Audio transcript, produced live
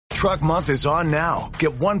Truck Month is on now.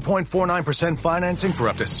 Get 1.49% financing for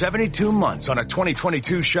up to 72 months on a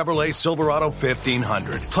 2022 Chevrolet Silverado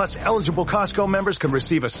 1500. Plus, eligible Costco members can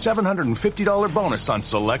receive a $750 bonus on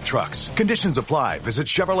select trucks. Conditions apply. Visit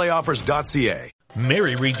ChevroletOffers.ca.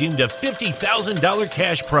 Mary redeemed a $50,000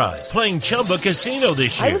 cash prize playing Chumba Casino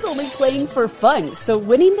this year. I was only playing for fun, so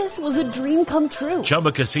winning this was a dream come true.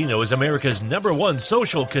 Chumba Casino is America's #1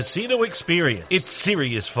 social casino experience. It's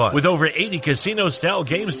serious fun. With over 80 casino-style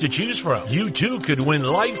games to choose from, you too could win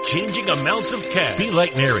life-changing amounts of cash. Be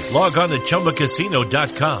like Mary. Log on to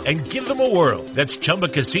ChumbaCasino.com and give them a whirl. That's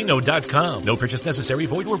ChumbaCasino.com. No purchase necessary.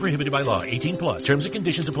 Void where prohibited by law. 18 plus. Terms and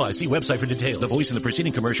conditions apply. See website for details. The voice in the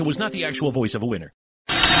preceding commercial was not the actual voice of a winner.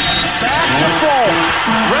 Back to full.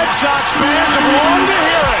 Red Sox fans have longed to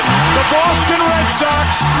hear it. The Boston Red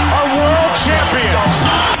Sox are world champions.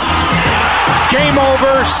 Game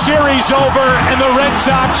over, series over, and the Red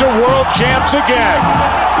Sox are world champs again.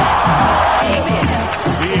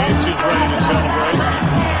 The Yankees is ready to celebrate.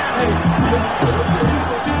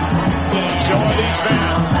 Show these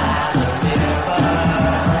fans.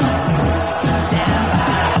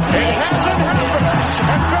 It hasn't happened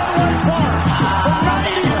at Fenway Park.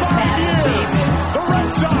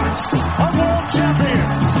 Are world champions.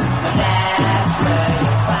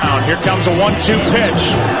 Now here comes a 1-2 pitch.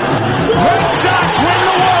 Red Sox win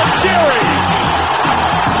the World Series.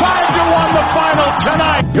 5-1 the final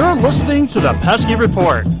tonight. You're listening to the Pesky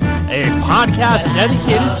Report, a podcast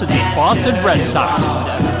dedicated to the Boston Red Sox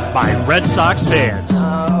by Red Sox fans.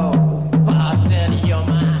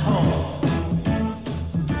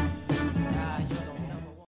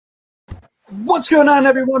 What's going on,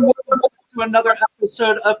 everyone? Welcome to another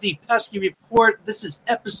episode of the Pesky Report. This is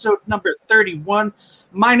episode number 31.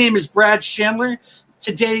 My name is Brad Chandler.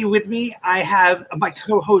 Today with me, I have my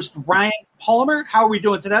co-host Ryan Palmer. How are we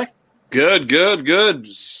doing today? Good.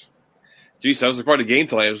 Geez, that was the part of the game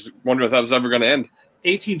tonight. I was wondering if that was ever going to end.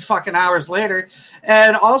 18 fucking hours later.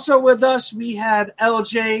 And also with us, we had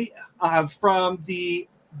LJ from the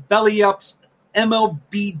Belly Up's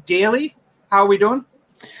MLB Daily. How are we doing?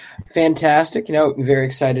 Fantastic. Very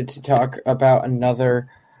excited to talk about another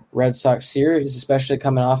Red Sox series, especially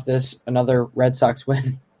coming off another Red Sox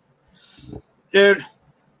win. Dude,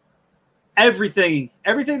 everything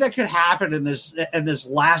that could happen in this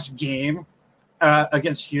last game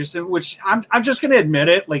against Houston, which I'm just going to admit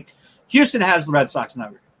it, like Houston has the Red Sox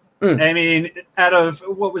number. I mean, out of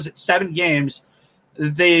 7 games,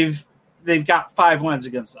 they've got 5 wins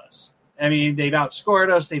against us. I mean, they've outscored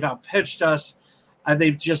us, they've outpitched us.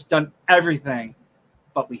 They've just done everything,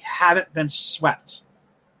 but we haven't been swept.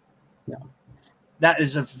 No. That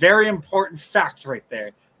is a very important fact right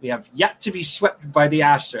there. We have yet to be swept by the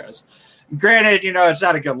Astros. Granted, it's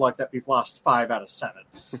not a good look that we've lost 5 out of 7.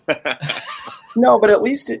 No, but at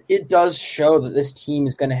least it does show that this team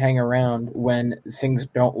is going to hang around when things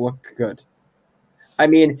don't look good. I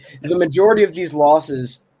mean, the majority of these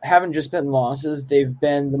losses haven't just been losses. They've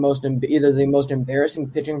been either the most embarrassing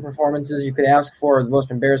pitching performances you could ask for, or the most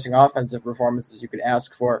embarrassing offensive performances you could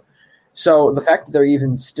ask for. So the fact that they're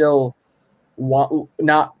even still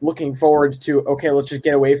not looking forward to, okay, let's just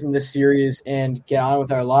get away from this series and get on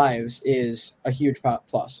with our lives is a huge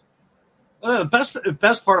plus. The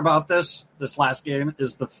best part about this last game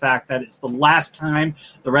is the fact that it's the last time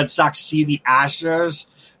the Red Sox see the Astros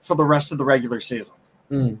for the rest of the regular season.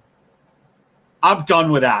 I'm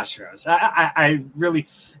done with Astros. I really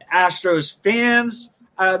Astros fans.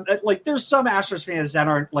 There's some Astros fans that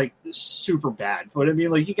aren't super bad, but I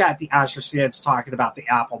mean, you got the Astros fans talking about the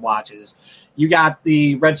Apple Watches. You got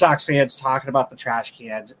the Red Sox fans talking about the trash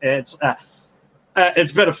cans. It's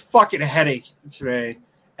been a fucking headache to me,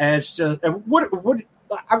 and it's just what I'm going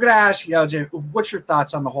to ask you, LJ. What's your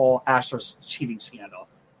thoughts on the whole Astros cheating scandal?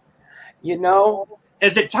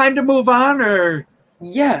 Is it time to move on, or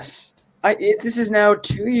yes? This is now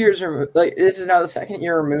 2 years removed. This is now the second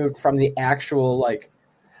year removed from the actual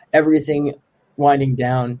everything winding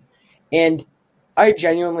down, and I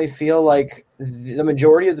genuinely feel like the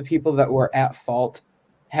majority of the people that were at fault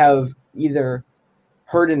have either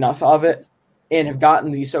heard enough of it and have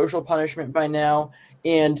gotten the social punishment by now,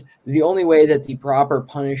 and the only way that the proper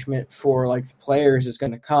punishment for the players is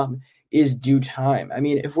going to come is due time. I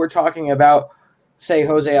mean, if we're talking about, say,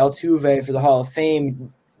 Jose Altuve for the Hall of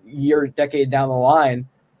Fame decade down the line,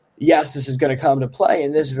 yes, this is going to come to play,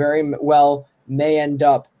 and this very well may end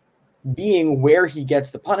up being where he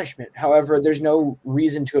gets the punishment. However, there's no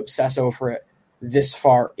reason to obsess over it this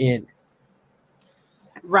far in.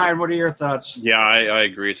 Ryan, what are your thoughts? Yeah, I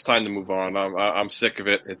agree. It's time to move on. I'm sick of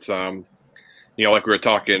it. It's like we were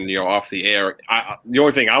talking, off the air. The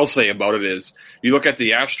only thing I'll say about it is you look at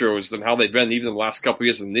the Astros and how they've been even the last couple of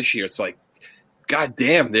years and this year. It's like, God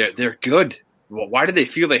damn, they're good. Well, why did they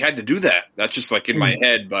feel they had to do that? That's just like in my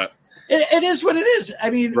head, but it is what it is. I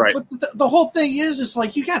mean, right. The whole thing is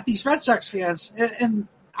like you got these Red Sox fans, and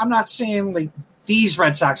I'm not saying like these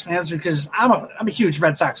Red Sox fans because I'm a huge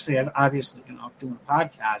Red Sox fan. Obviously, doing a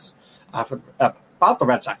podcast about the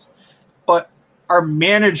Red Sox, but our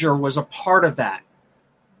manager was a part of that.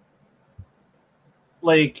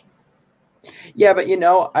 Like, yeah, but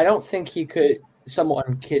I don't think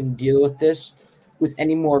someone can deal with this with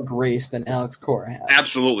any more grace than Alex Cora has.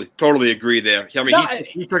 Absolutely. Totally agree there. I mean,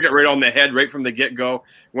 he took it right on the head, right from the get-go,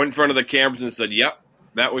 went in front of the cameras and said, yep,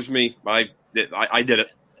 that was me. I did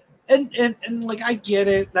it. And like, I get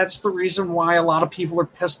it. That's the reason why a lot of people are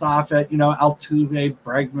pissed off at, Altuve,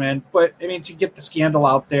 Bregman. But, I mean, to get the scandal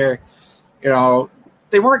out there,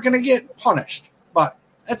 they weren't going to get punished. But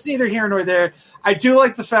that's neither here nor there. I do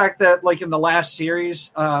like the fact that, like, in the last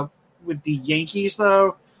series with the Yankees,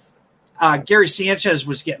 though, Gary Sanchez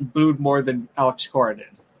was getting booed more than Alex Cora did.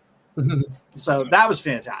 So that was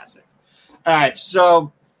fantastic. All right,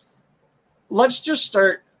 so let's just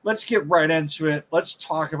start. Let's get right into it. Let's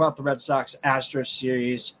talk about the Red Sox-Astros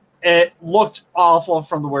series. It looked awful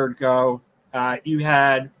from the word go. You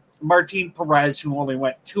had Martin Perez, who only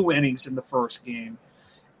went 2 innings in the first game.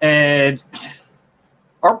 And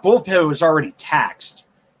our bullpen was already taxed.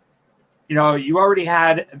 You already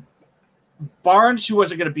had Barnes, who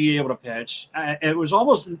wasn't going to be able to pitch. It was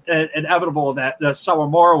almost inevitable that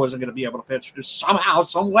Sawamura wasn't going to be able to pitch. Somehow,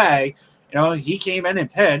 some way, he came in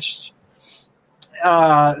and pitched.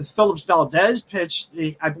 Phillips Valdez pitched.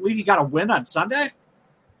 I believe he got a win on Sunday.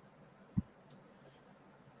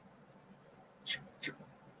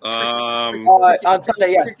 On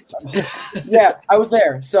Sunday, yes. Yeah, I was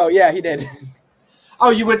there. So, yeah, he did. Oh,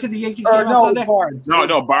 you went to the Yankees game on Sunday? Barnes.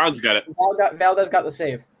 No, Barnes got it. Valdez got the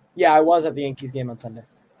save. Yeah, I was at the Yankees game on Sunday.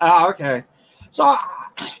 Okay. So,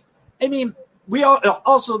 I mean, we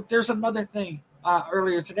also, there's another thing.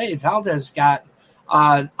 Earlier today, Valdez got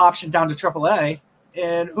optioned down to AAA.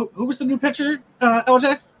 And who was the new pitcher,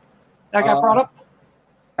 LJ, that got brought up?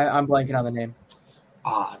 I'm blanking on the name.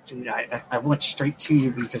 Oh, dude, I went straight to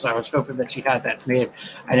you because I was hoping that you had that name.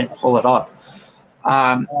 I didn't pull it up.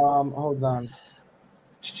 Hold on.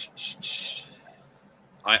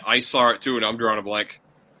 I saw it too, and I'm drawing a blank.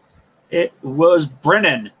 It was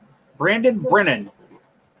Brandon Brennan.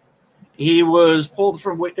 He was pulled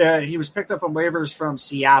from. He was picked up on waivers from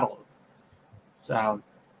Seattle. So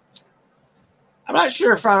I'm not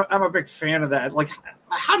sure if I'm a big fan of that. Like,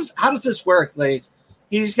 how does this work? Like,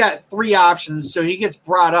 he's got 3 options, so he gets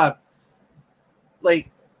brought up.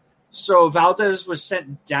 Like, so Valdez was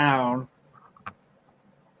sent down,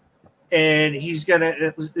 and he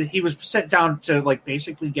was sent down to, like,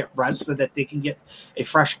 basically get rest so that they can get a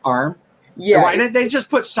fresh arm. Yeah. Why didn't they just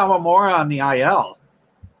put Sawamura on the IL?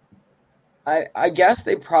 I guess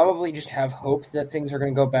they probably just have hope that things are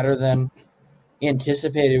going to go better than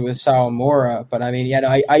anticipated with Sawamura. But, I mean,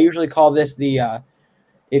 yeah, I usually call this the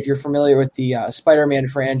if you're familiar with the Spider-Man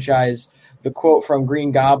franchise, the quote from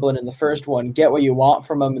Green Goblin in the first one, get what you want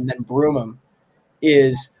from him and then broom him,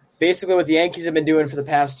 is basically what the Yankees have been doing for the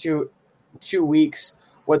past two weeks,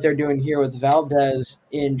 what they're doing here with Valdez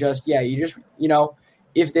in just,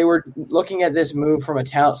 if they were looking at this move from a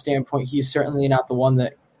talent standpoint, he's certainly not the one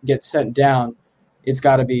that gets sent down. It's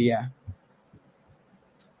got to be,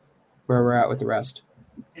 where we're at with the rest.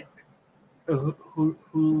 Who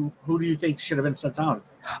do you think should have been sent down?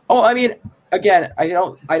 Oh, I mean, again, I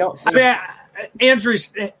don't think. I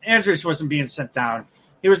mean, Andrews wasn't being sent down.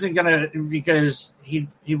 He wasn't gonna because he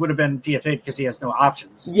would have been DFA'd because he has no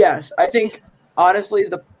options. Yes, I think honestly,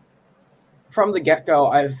 from the get-go,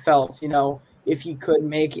 I've felt if he could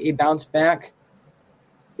make a bounce back,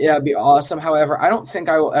 it'd be awesome. However, I don't think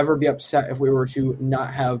I will ever be upset if we were to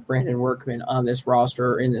not have Brandon Workman on this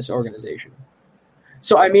roster or in this organization.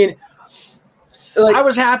 So, I mean, I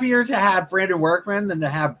was happier to have Brandon Workman than to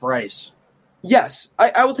have Bryce. Yes,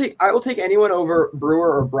 I will take anyone over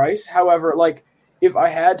Brewer or Bryce. However, if I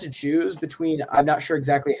had to choose between, I'm not sure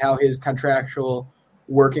exactly how his contractual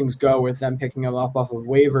workings go with them picking him up off of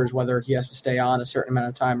waivers, whether he has to stay on a certain amount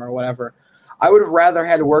of time or whatever. I would have rather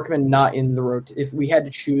had Workman not in the rotation. If we had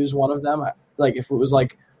to choose one of them, if it was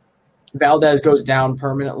Valdez goes down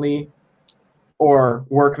permanently or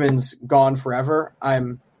Workman's gone forever,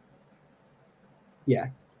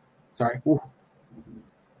 sorry. Ooh.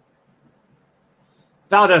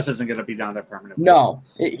 Valdez isn't going to be down there permanently. No,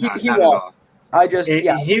 he won't. I just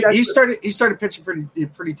he started pitching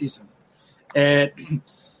pretty decent, and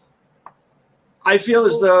I feel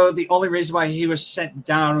as though the only reason why he was sent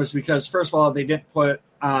down was because, first of all, they didn't put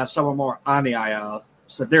someone more on the IL.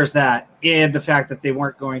 So there's that. And the fact that they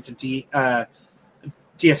weren't going to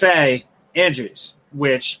DFA Andrews,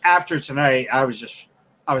 which after tonight, I was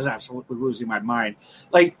absolutely losing my mind.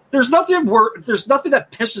 Like, there's nothing that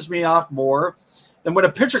pisses me off more than when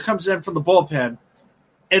a pitcher comes in from the bullpen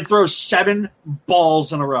and throws 7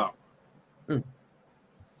 balls in a row.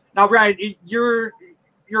 Now, Ryan, you're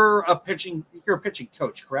a pitching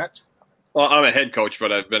coach, correct? Well, I'm a head coach,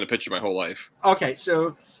 but I've been a pitcher my whole life. Okay,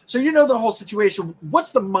 so you know the whole situation.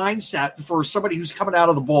 What's the mindset for somebody who's coming out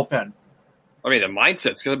of the bullpen? I mean, the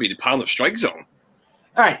mindset's going to be to pound the strike zone.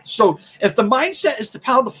 All right, so if the mindset is to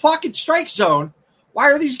pound the fucking strike zone,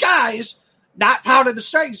 why are these guys not pounding the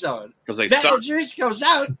strike zone? Because they suck. suck. Goes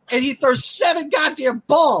out, and he throws 7 goddamn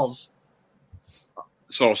balls.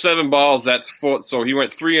 So 7 balls, that's 4. So he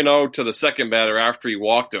went 3-0 to the second batter after he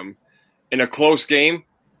walked him. In a close game,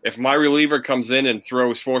 if my reliever comes in and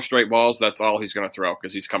throws 4 straight balls, that's all he's going to throw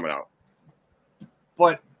because he's coming out.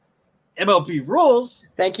 But MLB rules.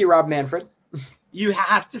 Thank you, Rob Manfred. You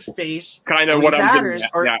have to face kind of what I'm doing.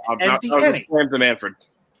 Or yeah, I'm to Manfred.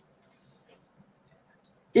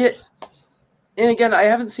 And again, I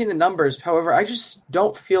haven't seen the numbers. However, I just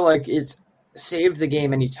don't feel like it's saved the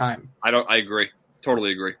game any time. I agree.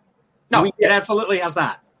 Totally agree. No, it absolutely has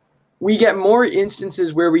not. We get more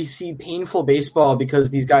instances where we see painful baseball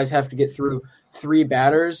because these guys have to get through 3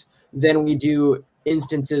 batters than we do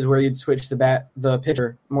instances where you'd switch the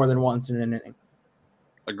pitcher more than once in an inning.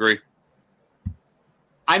 Agree.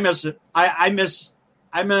 I miss it. I miss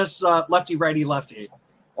lefty righty lefty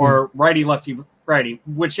or righty lefty righty,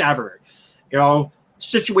 whichever. You know,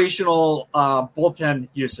 situational bullpen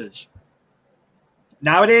usage.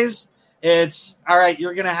 Nowadays, it's all right.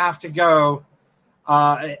 You're going to have to go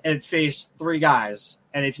and face 3 guys,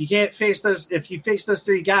 and if you face those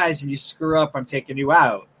 3 guys and you screw up, I'm taking you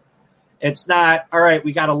out. It's not all right.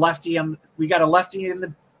 We got a lefty in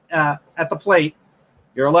the at the plate.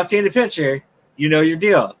 You're a left-handed pitcher. You know your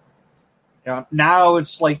deal. You know, now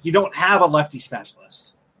it's like you don't have a lefty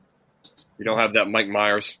specialist. You don't have that Mike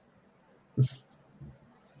Myers.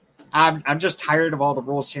 I'm just tired of all the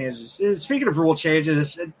rule changes. And speaking of rule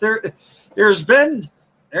changes, there has been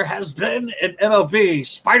an MLB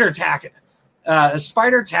spider tack. A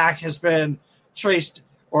spider tack has been traced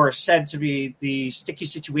or said to be the sticky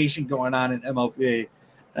situation going on in MLB.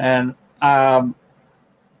 And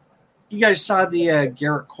you guys saw the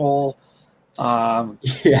Garrett Cole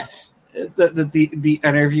yes. The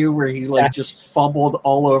interview where he just fumbled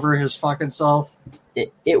all over his fucking self.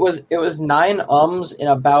 It was 9 ums in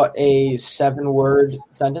about a 7-word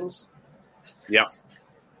sentence. Yeah.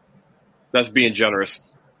 That's being generous.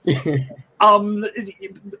 There's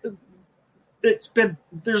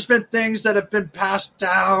been things that have been passed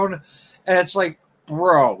down, and it's like,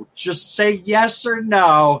 bro, just say yes or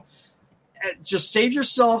no. Just save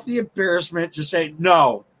yourself the embarrassment. Just say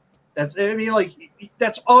no. That's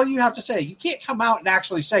all you have to say. You can't come out and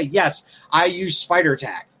actually say, yes, I use spider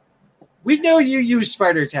tack. We know you use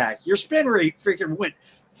spider tack. Your spin rate freaking went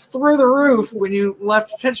through the roof when you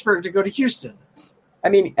left Pittsburgh to go to Houston. I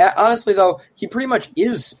mean, honestly, though, he pretty much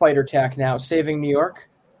is spider tack now, saving New York.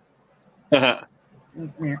 Climbing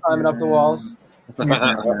up the walls. I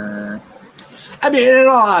mean, in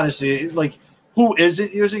all honesty, like, who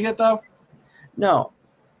isn't using it, though? No,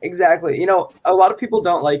 exactly. You know, a lot of people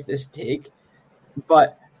don't like this take,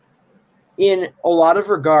 but in a lot of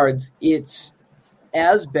regards, it's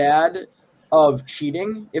as bad of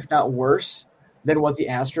cheating, if not worse, than what the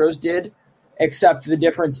Astros did, except the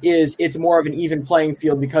difference is it's more of an even playing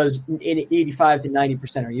field because 85 to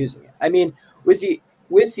 90% are using it. I mean, with the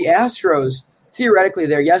Astros, theoretically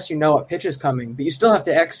there, yes, you know what pitch is coming, but you still have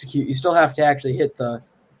to execute. You still have to actually hit the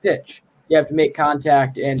pitch. You have to make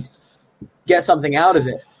contact and get something out of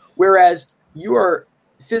it. Whereas you are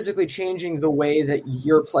physically changing the way that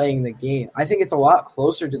you're playing the game. I think it's a lot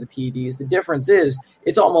closer to the PEDs. The difference is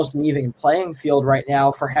it's almost an even playing field right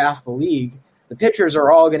now for half the league. The pitchers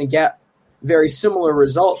are all going to get very similar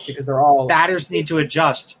results because they're all... Batters need to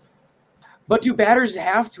adjust. But do batters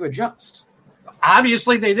have to adjust?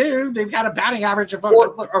 Obviously they do. They've got a batting average of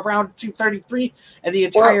around 233 in the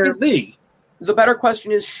entire league. The better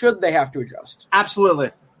question is, should they have to adjust?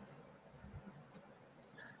 Absolutely.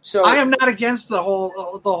 So I am not against the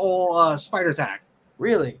whole spider tack.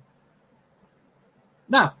 Really?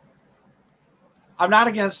 No. I'm not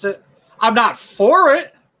against it. I'm not for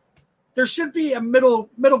it. There should be a middle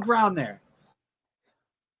ground there.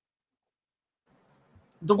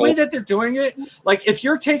 The way that they're doing it, like if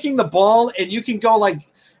you're taking the ball and you can go like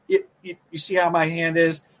you see how my hand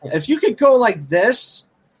is? If you could go like this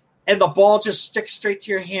and the ball just sticks straight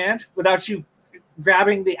to your hand without you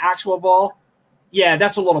grabbing the actual ball, yeah,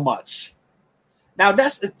 that's a little much. Now,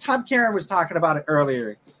 Tom Caron was talking about it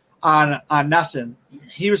earlier on Nesson.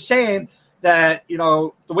 He was saying that,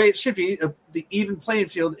 the way it should be, the even playing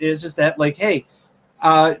field is that, like, hey,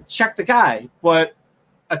 check the guy. But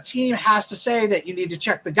a team has to say that you need to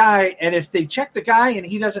check the guy, and if they check the guy and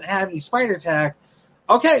he doesn't have any spider tag,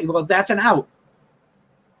 okay, well, that's an out.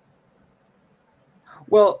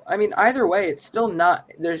 Well, I mean, either way, it's still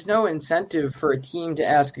not – there's no incentive for a team to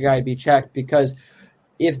ask a guy to be checked because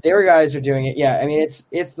if their guys are doing it, yeah, I mean,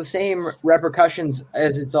 it's the same repercussions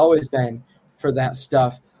as it's always been for that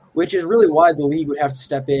stuff, which is really why the league would have to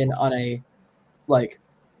step in on a, like,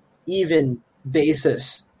 even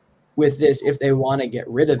basis with this if they want to get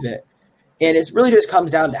rid of it. And it really just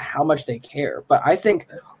comes down to how much they care. But I think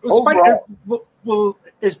overall,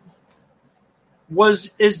 is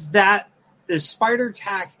spider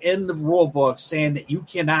tack in the rule book saying that you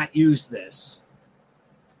cannot use this?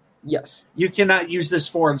 Yes. You cannot use this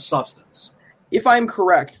foreign substance. If I'm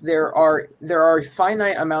correct, there are a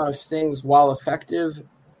finite amount of things, while effective,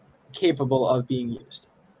 capable of being used.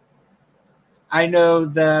 I know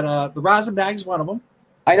that the rosin bag is one of them.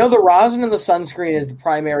 I know the rosin and the sunscreen is the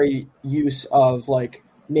primary use of, like,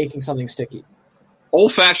 making something sticky.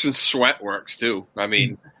 Old-fashioned sweat works, too. I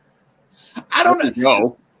mean, I don't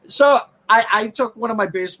know. So I took one of my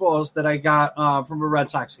baseballs that I got from a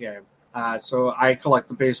Red Sox game. So I collect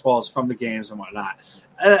the baseballs from the games and whatnot.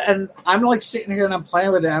 And I'm, like, sitting here and I'm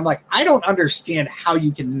playing with it. I'm like, I don't understand how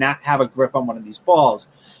you can not have a grip on one of these balls.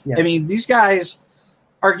 Yeah. I mean, these guys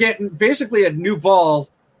are getting basically a new ball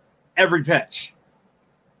every pitch.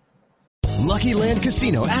 Lucky Land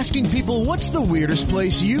Casino, asking people, what's the weirdest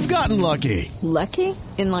place you've gotten lucky? Lucky?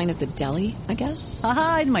 In line at the deli, I guess?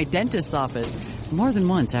 Aha, in my dentist's office. More than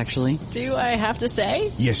once, actually. Do I have to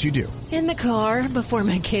say? Yes, you do. In the car before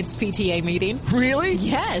my kids' PTA meeting. Really?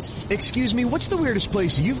 Yes. Excuse me, what's the weirdest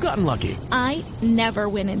place you've gotten lucky? I never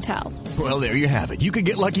win and tell. Well, there you have it. You can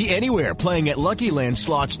get lucky anywhere, playing at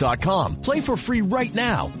LuckyLandSlots.com. Play for free right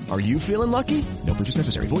now. Are you feeling lucky? No purchase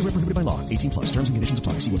necessary. Void where prohibited by law. 18+. Terms and conditions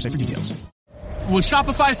apply. See website for details. When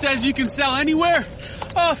Shopify says you can sell anywhere,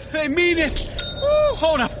 oh, they mean it. Woo,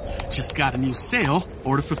 hold up. Just got a new sale.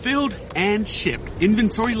 Order fulfilled and shipped.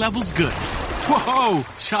 Inventory level's good. Whoa,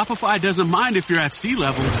 Shopify doesn't mind if you're at sea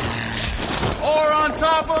level. Or on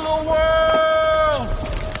top of the world.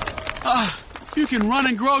 You can run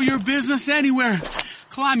and grow your business anywhere.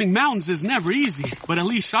 Climbing mountains is never easy, but at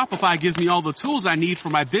least Shopify gives me all the tools I need for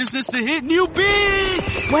my business to hit new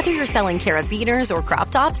peaks. Whether you're selling carabiners or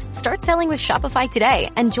crop tops, start selling with Shopify today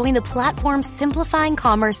and join the platform simplifying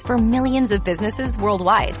commerce for millions of businesses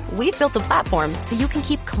worldwide. We've built the platform so you can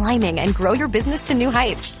keep climbing and grow your business to new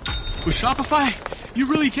heights. With Shopify, you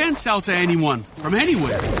really can sell to anyone, from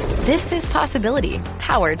anywhere. This is Possibility,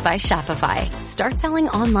 powered by Shopify. Start selling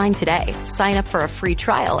online today. Sign up for a free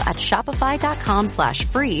trial at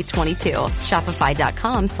shopify.com/free22.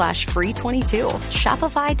 Shopify.com/free22.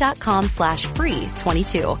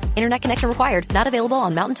 Shopify.com/free22. Internet connection required. Not available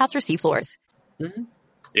on mountaintops or seafloors. Mm-hmm.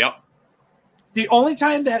 Yep. The only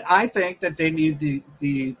time that I think that they need the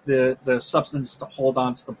substance to hold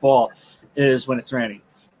on to the ball is when it's raining.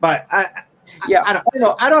 But I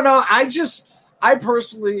don't know. I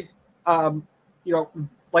personally,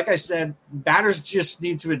 like I said, batters just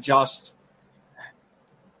need to adjust.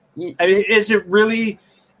 I mean, is it really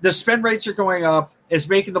the spin rates are going up? It's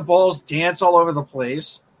making the balls dance all over the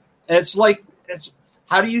place. How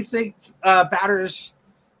do you think batters?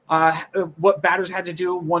 What batters had to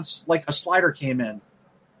do once like a slider came in?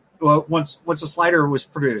 Once a slider was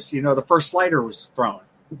produced, the first slider was thrown.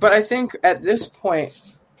 But I think at this point,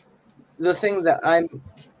 the thing that I'm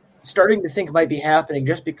starting to think might be happening,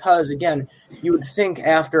 just because, again, you would think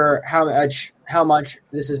after how much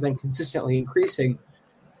this has been consistently increasing,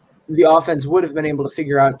 the offense would have been able to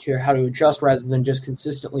figure out how to adjust rather than just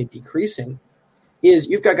consistently decreasing, is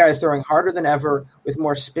you've got guys throwing harder than ever with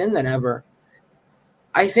more spin than ever.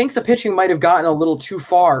 I think the pitching might have gotten a little too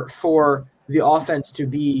far for the offense to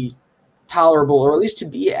be tolerable, or at least to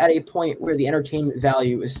be at a point where the entertainment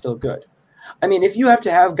value is still good. I mean, if you have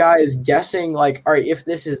to have guys guessing, like, all right, if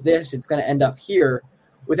this is this, it's going to end up here,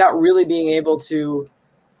 without really being able to,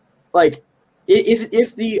 like,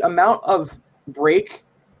 if the amount of break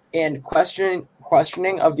and questioning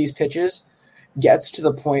of these pitches gets to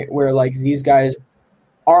the point where, like, these guys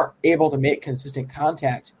aren't able to make consistent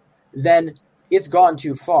contact, then it's gone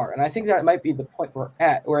too far. And I think that might be the point we're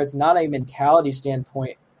at, where it's not a mentality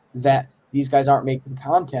standpoint that these guys aren't making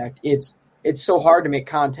contact. It's it's so hard to make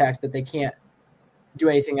contact that they can't do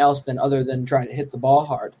anything else other than trying to hit the ball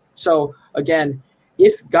hard. So, again,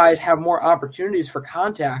 if guys have more opportunities for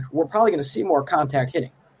contact, we're probably going to see more contact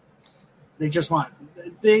hitting. They just want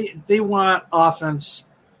they want offense,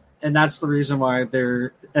 and that's the reason why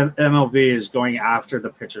their MLB is going after the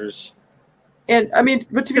pitchers. And I mean,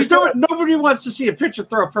 but because nobody wants to see a pitcher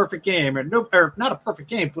throw a perfect game, or not a perfect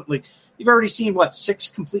game, but like you've already seen 6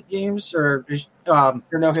 complete games or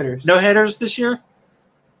no hitters, this year.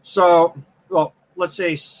 So, well, let's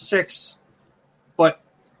say 6, but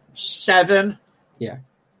 7. Yeah.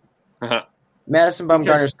 Madison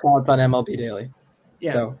Bumgarner's counts on MLB Daily.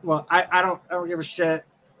 Yeah. So. Well, I don't give a shit.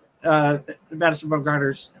 Madison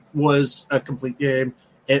Bumgarner's was a complete game.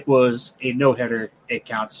 It was a no-hitter. It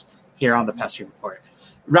counts here on the Pesky Report.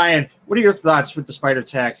 Ryan, what are your thoughts with the spider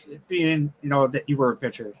tech being, that you were a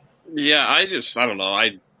pitcher? Yeah, I don't know.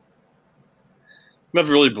 I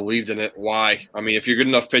never really believed in it. Why? I mean, if you're a good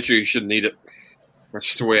enough pitcher, you shouldn't need it. That's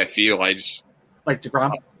just the way I feel. I just like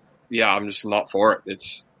DeGrom. Yeah, I'm just not for it.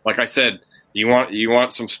 It's like I said. You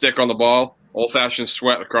want some stick on the ball, old-fashioned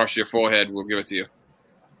sweat across your forehead. We'll give it to you.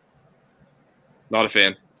 Not a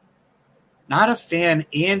fan. Not a fan,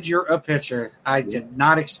 and you're a pitcher. I did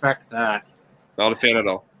not expect that. Not a fan at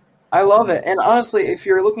all. I love it. And honestly, if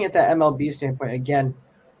you're looking at that MLB standpoint, again,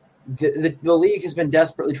 the league has been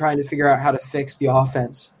desperately trying to figure out how to fix the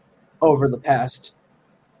offense over the past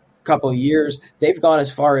couple of years. They've gone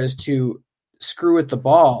as far as to screw with the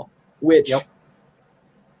ball, which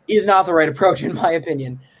is not the right approach, in my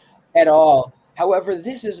opinion, at all. However,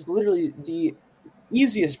 this is literally the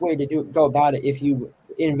easiest way to go about it if you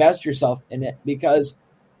invest yourself in it, because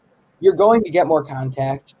you're going to get more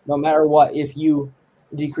contact no matter what. If you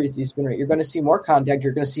decrease the spin rate, you're going to see more contact,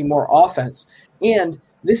 you're going to see more offense, and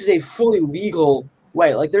this is a fully legal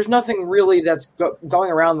way. Like, there's nothing really that's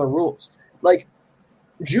going around the rules. Like,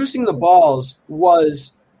 juicing the balls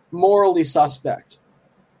was morally suspect.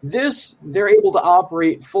 This, they're able to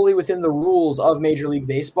operate fully within the rules of Major League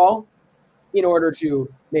Baseball in order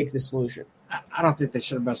to make this solution. I don't think they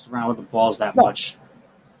should have messed around with the balls that much.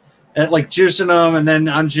 Like juicing them and then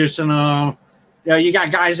unjuicing them. You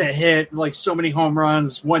got guys that hit like so many home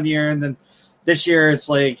runs one year, and then this year it's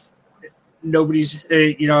like nobody's,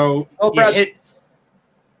 Brad, hit.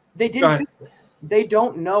 They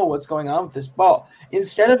don't know what's going on with this ball.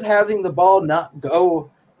 Instead of having the ball not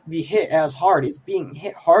be hit as hard, it's being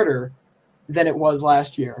hit harder than it was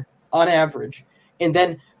last year on average. And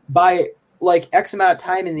then by like X amount of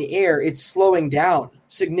time in the air, it's slowing down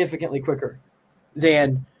significantly quicker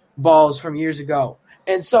than balls from years ago.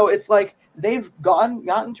 And so it's like they've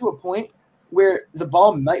gotten to a point where the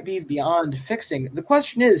ball might be beyond fixing. The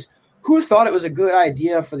question is, who thought it was a good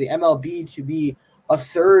idea for the MLB to be a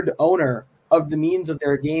third owner of the means of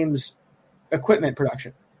their game's equipment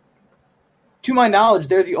production? To my knowledge,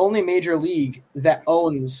 they're the only major league that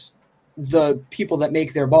owns the people that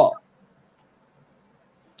make their ball.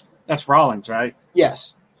 That's Rawlings, right?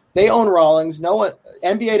 Yes. They own Rawlings. No one,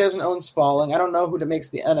 NBA doesn't own Spalling. I don't know who makes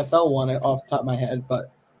the NFL one off the top of my head,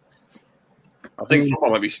 but I think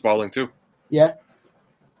football might be Spalling too. Yeah.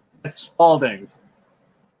 It's Spalding.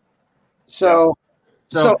 So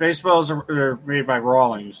baseballs are made by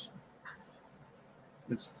Rawlings.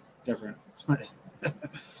 It's different.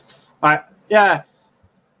 Yeah.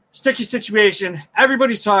 Sticky situation.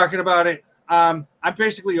 Everybody's talking about it. I'm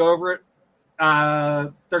basically over it.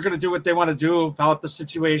 They're going to do what they want to do about the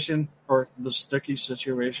situation, or the sticky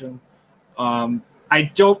situation.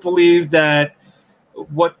 I don't believe that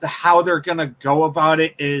how they're going to go about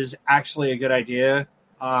it is actually a good idea.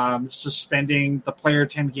 Suspending the player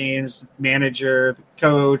 10 games, manager, the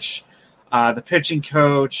coach, the pitching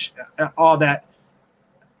coach, all that.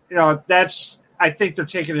 I think they're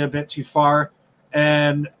taking it a bit too far.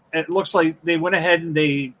 And it looks like they went ahead and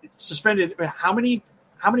they suspended how many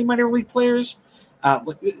minor league players? I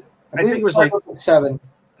think it was like 7.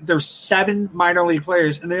 There's 7 minor league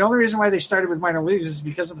players, and the only reason why they started with minor leagues is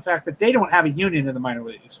because of the fact that they don't have a union in the minor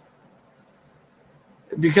leagues.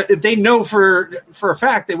 Because if they know for a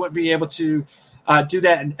fact they wouldn't be able to do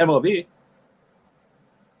that in MLB,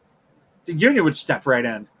 the union would step right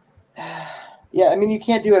in. Yeah, I mean, you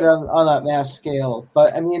can't do it on that mass scale,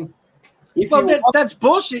 but I mean, that's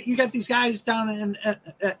bullshit. You got these guys down in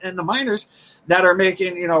the minors that are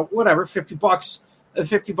making, whatever,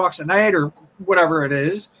 $50 a night or whatever it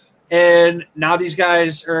is. And now these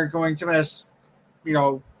guys are going to miss,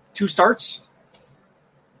 2 starts.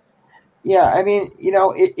 Yeah, I mean,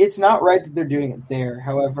 it's not right that they're doing it there.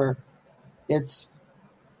 However, it's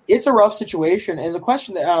a rough situation. And the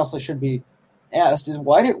question that honestly should be asked is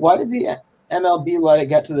why did the MLB let it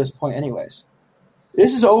get to this point anyways.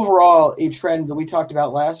 This is overall a trend that we talked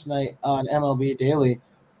about last night on MLB Daily,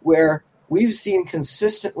 where we've seen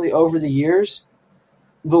consistently over the years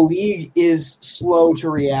the league is slow to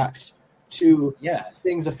react to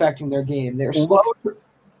things affecting their game. They're slow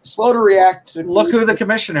to react. Look who the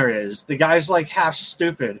commissioner is. The guy's like half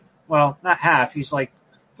stupid. Well, not half. He's like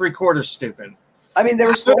 3/4 stupid. I mean, they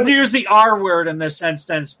were slow to use the R word in this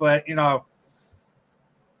instance, but you know.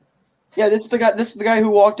 Yeah, this is the guy who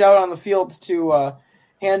walked out on the field to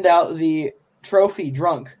hand out the trophy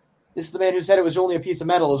drunk. This is the man who said it was only a piece of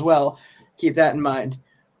metal as well. Keep that in mind.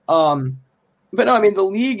 But no, I mean, the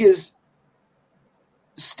league is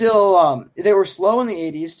still they were slow in the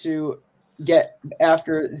 80s to get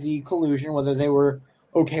after the collusion, whether they were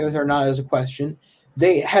okay with it or not is a question.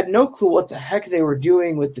 They had no clue what the heck they were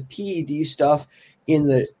doing with the PED stuff in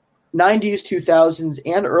the 90s, 2000s,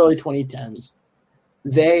 and early 2010s.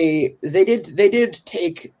 They did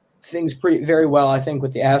take things very well, I think,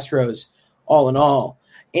 with the Astros, all in all.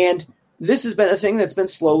 And this has been a thing that's been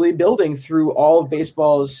slowly building through all of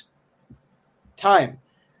baseball's time.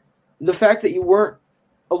 The fact that you weren't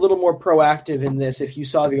a little more proactive in this if you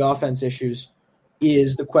saw the offense issues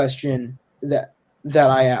is the question that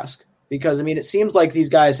I ask. Because, I mean, it seems like these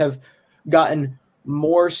guys have gotten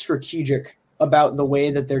more strategic about the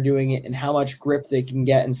way that they're doing it and how much grip they can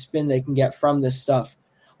get and spin they can get from this stuff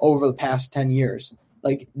over the past 10 years.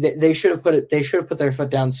 Like they should have put their foot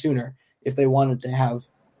down sooner if they wanted to have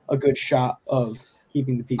a good shot of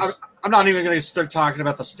keeping the peace. I'm not even going to start talking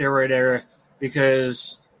about the steroid era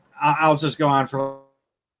because I'll just go on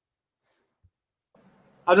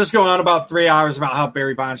about 3 hours about how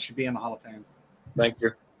Barry Bonds should be in the Hall of Fame. Thank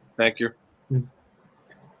you.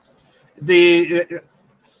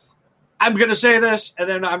 I'm going to say this, and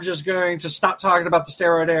then I'm just going to stop talking about the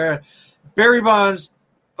steroid era. Barry Bonds,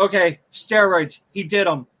 okay, steroids, he did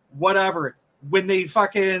them, whatever. When they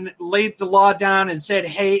fucking laid the law down and said,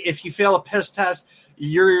 hey, if you fail a piss test,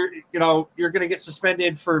 you're going to get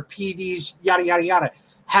suspended for PEDs, yada, yada, yada.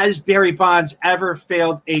 Has Barry Bonds ever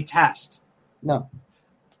failed a test? No.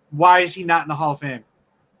 Why is he not in the Hall of Fame?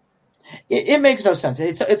 It makes no sense.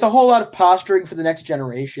 It's a whole lot of posturing for the next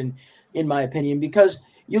generation, in my opinion, because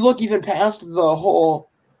you look even past the whole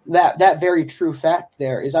that very true fact.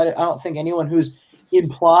 There is, I don't think anyone who's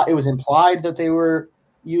it was implied that they were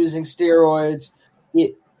using steroids.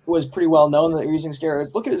 It was pretty well known that they were using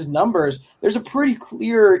steroids. Look at his numbers. There's a pretty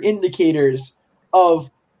clear indicators of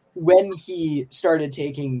when he started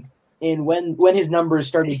taking. And when his numbers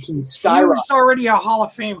started to skyrocket. He was already a Hall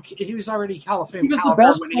of Fame. He was already Hall of Fame. He was the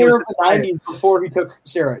best player of the 90s before he took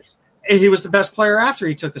steroids. And he was the best player after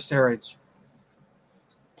he took the steroids.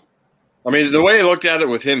 I mean, the way I looked at it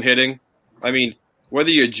with him hitting, I mean, whether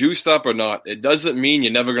you're juiced up or not, it doesn't mean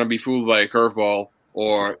you're never going to be fooled by a curveball.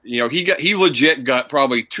 Or, he legit got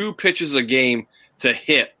probably 2 pitches a game to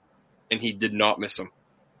hit, and he did not miss them.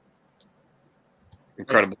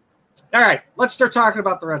 Incredible. All right, let's start talking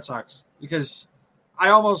about the Red Sox because I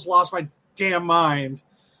almost lost my damn mind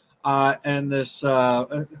in this,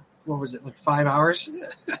 what was it, like 5 hours,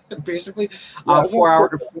 basically? 4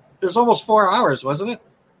 hours. It was almost 4 hours, wasn't it?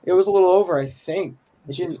 It was a little over, I think.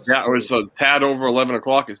 Yeah, it was a tad over 11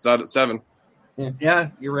 o'clock. It started at 7. Yeah,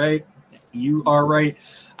 you're right. You are right.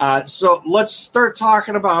 So let's start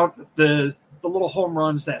talking about the little home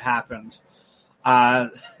runs that happened.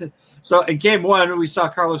 So in game 1, we saw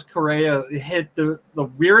Carlos Correa hit the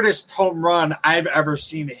weirdest home run I've ever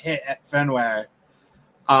seen hit at Fenway.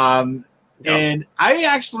 And I'm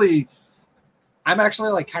actually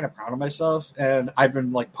like kind of proud of myself, and I've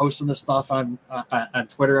been like posting this stuff on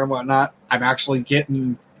Twitter and whatnot. I'm actually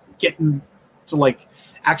getting to like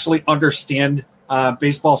actually understand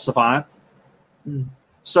baseball savant.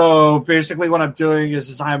 So basically what I'm doing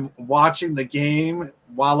is I'm watching the game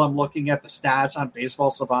while I'm looking at the stats on Baseball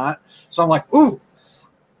Savant. So I'm like,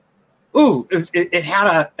 it had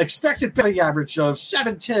an expected batting average of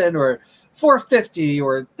 710 or 450,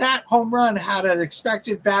 or that home run had an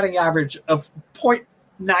expected batting average of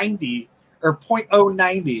 .90 or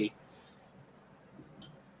 .090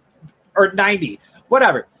 or 90,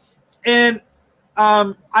 whatever. And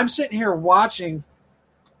I'm sitting here watching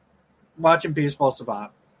Baseball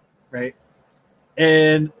Savant, right?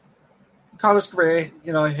 And Carlos Correa,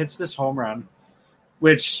 hits this home run,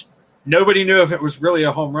 which nobody knew if it was really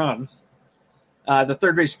a home run. The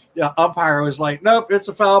third base umpire was like, nope, it's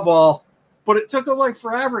a foul ball. But it took him like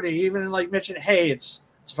forever to even like mention, hey, it's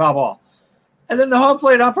a foul ball. And then the home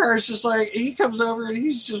plate umpire is just like, he comes over and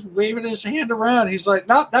he's just waving his hand around. He's like,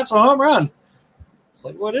 nope, that's a home run. It's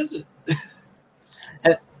like, what is it?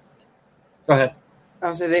 Go ahead.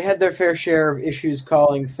 I'll say they had their fair share of issues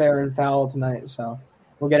calling fair and foul tonight, so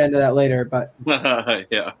we'll get into that later. But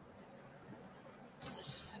yeah,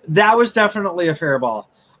 that was definitely a fair ball.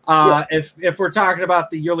 If we're talking about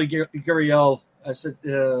the Yuli Gurriel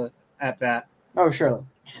at bat. Oh, surely.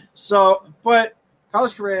 So, but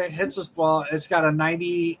Carlos Correa hits this ball. It's got a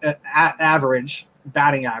 90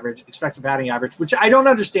 batting average, expected batting average, which I don't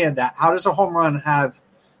understand that. How does a home run have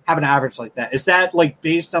an average like that? Is that like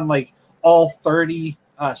based on like all 30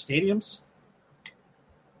 stadiums?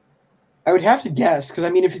 I would have to guess because, I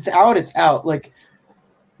mean, if it's out, it's out. Like,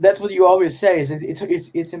 that's what you always say is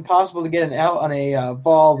it's impossible to get an out on a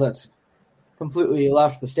ball that's completely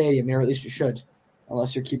left the stadium, or at least you should,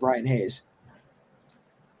 unless you're Ryan Hayes.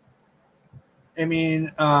 I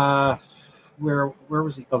mean, where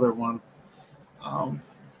was the other one?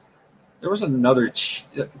 There was another.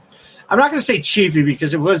 I'm not going to say cheapy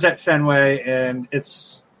because it was at Fenway, and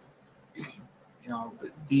it's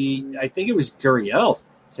I think it was Gurriel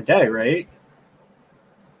today, right?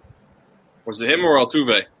 Was it him or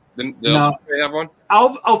Altuve? Did Altuve have one?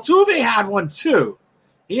 Altuve had one too.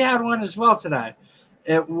 He had one as well today.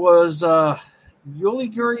 It was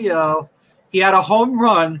Yuli Gurriel. He had a home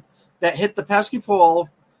run that hit the pesky pole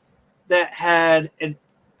that had an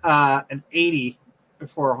 80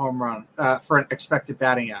 for a home run for an expected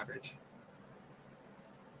batting average.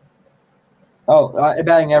 Oh, a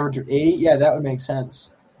batting average of 80? Yeah, that would make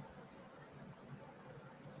sense.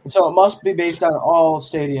 So it must be based on all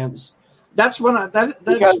stadiums. That's what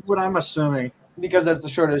I'm assuming. Because that's the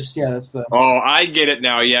shortest. Yeah, that's the. Oh, I get it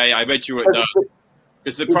now. Yeah, I bet you it does.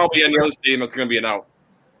 Because probably any other stadium it's going to be an out.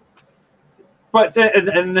 But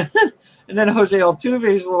and then Jose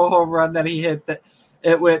Altuve's little home run that he hit that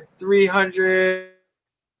it went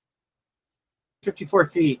 354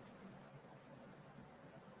 feet.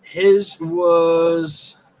 His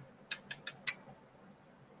was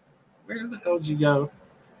where the hell did you go?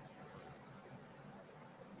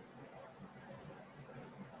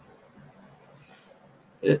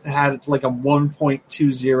 It had like a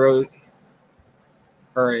 1.20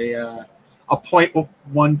 or a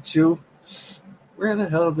 0.12. Where the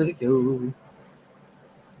hell did it go?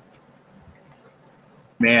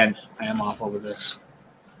 Man, I am awful with this.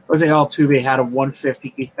 Jose Altuve had a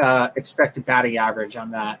 150 expected batting average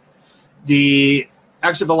on that. The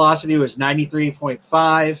exit velocity was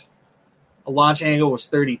 93.5. The launch angle was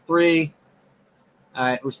 33.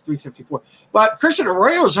 It was 354. But Christian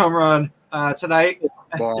Arroyo's home run tonight.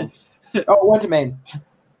 Oh, it went to Maine.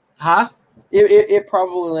 Huh? It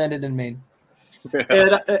probably landed in Maine.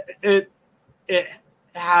 It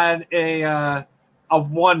had a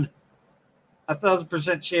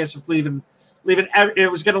 1,000% chance of leaving.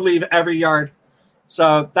 It was going to leave every yard,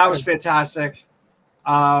 so that was fantastic.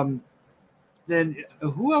 Then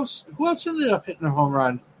who else ended up hitting a home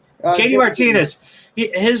run? JD Martinez.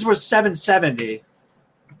 His was 770.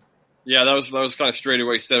 Yeah, that was kind of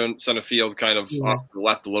straightaway center field, kind of off to the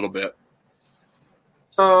left a little bit.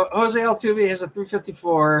 So Jose Altuve has a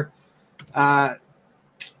 354, a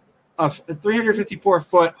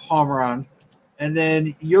 354-foot home run. And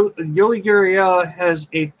then Yuli Gurriel has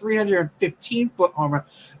a 315-foot home run,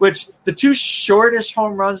 which the two shortest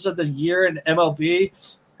home runs of the year in MLB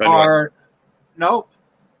are – no.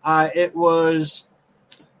 It was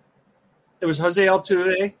Jose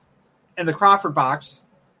Altuve in the Crawford box.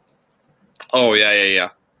 Oh, yeah.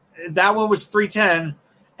 That one was 310,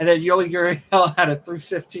 and then Yuli Gurriel had a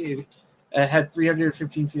 315. It had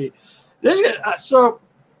 315 feet.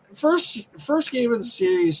 First game of the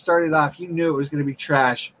series started off, you knew it was going to be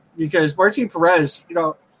trash because Martin Perez,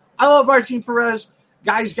 I love Martin Perez.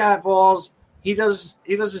 Guy's got balls. He does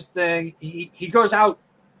his thing. He goes out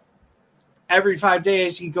every 5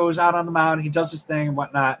 days. He goes out on the mound. He does his thing and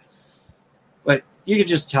whatnot. But you could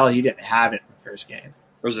just tell he didn't have it in the first game.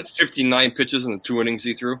 Was it 59 pitches in the 2 innings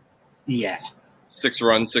he threw? Yeah. 6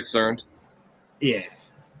 runs, 6 earned. Yeah.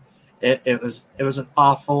 It was an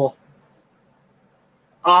awful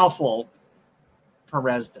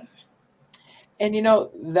Perez day. And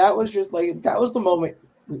that was just that was the moment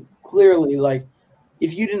clearly,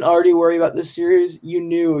 if you didn't already worry about this series, you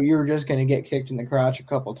knew you were just going to get kicked in the crotch a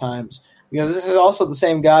couple times. Because this is also the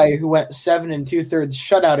same guy who went 7 2/3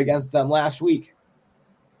 shutout against them last week.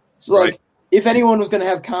 So right. If anyone was going to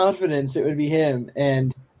have confidence, it would be him,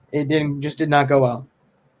 and it did not go well.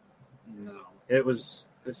 No, it was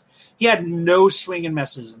he had no swing and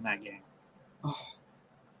misses in that game. Oh.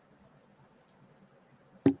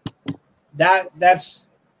 That's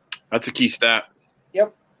a key stat.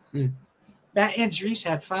 Yep. Matt Andrees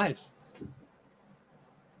had 5.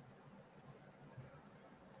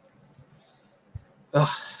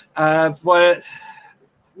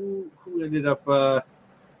 we ended up,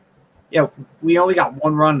 we only got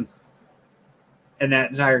 1 run in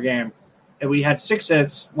that entire game. And we had 6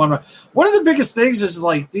 hits, 1 run. One of the biggest things is,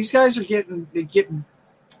 like, these guys are getting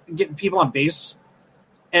people on base,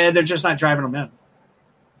 and they're just not driving them in.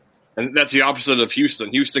 And that's the opposite of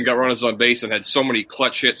Houston. Houston got runners on base and had so many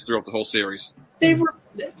clutch hits throughout the whole series. They were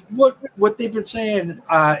what they've been saying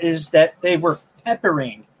is that they were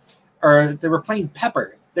peppering, or they were playing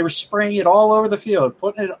pepper. They were spraying it all over the field,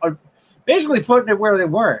 basically putting it where they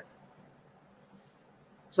weren't.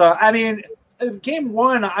 So, I mean, game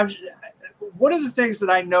 1, one of the things that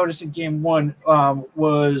I noticed in game 1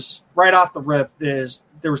 was right off the rip is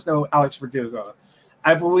there was no Alex Verdugo.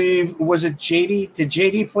 I believe, was it JD? Did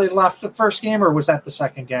JD play left the first game, or was that the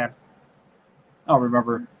second game? I don't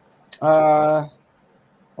remember. I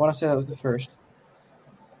want to say that was the first.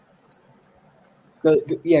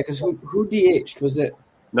 Because who DH'd? Was it?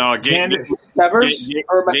 No, Severs?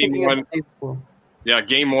 Game 1. Yeah,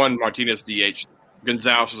 game 1, Martinez DH'd.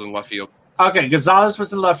 Gonzalez was in left field. Okay, Gonzalez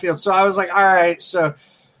was in left field. So I was like, all right, so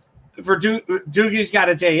Doogie's got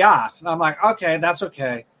a day off. And I'm like, okay, that's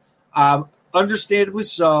okay. Understandably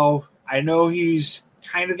so. I know he's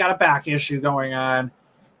kind of got a back issue going on.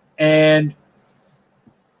 And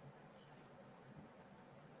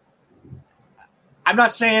I'm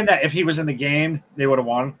not saying that if he was in the game, they would have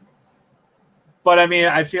won. But, I mean,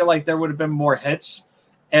 I feel like there would have been more hits.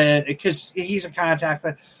 And because he's a contact,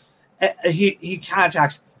 but he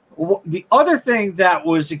contacts. The other thing that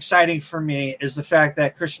was exciting for me is the fact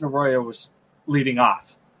that Christian Arroyo was leading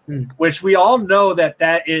off. Which we all know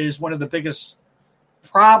that is one of the biggest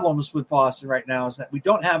problems with Boston right now is that we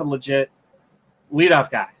don't have a legit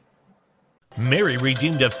leadoff guy. Mary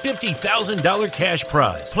redeemed a $50,000 cash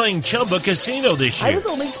prize playing Chumba Casino this year. I was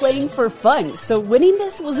only playing for fun, so winning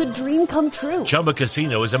this was a dream come true. Chumba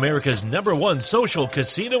Casino is America's #1 social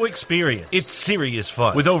casino experience. It's serious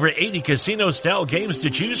fun. With over 80 casino-style games to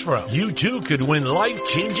choose from, you too could win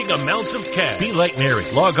life-changing amounts of cash. Be like Mary.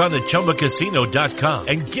 Log on to ChumbaCasino.com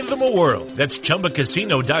and give them a whirl. That's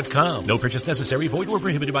ChumbaCasino.com. No purchase necessary. Void where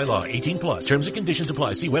prohibited by law. 18 plus. Terms and conditions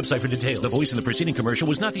apply. See website for details. The voice in the preceding commercial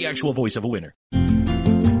was not the actual voice of a winner.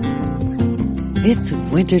 It's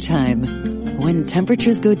wintertime. When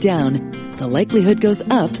temperatures go down, the likelihood goes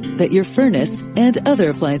up that your furnace and other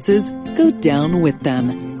appliances go down with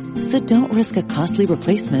them. So don't risk a costly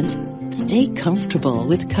replacement. Stay comfortable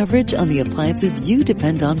with coverage on the appliances you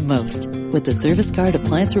depend on most with the Service Guard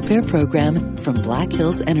Appliance Repair Program from Black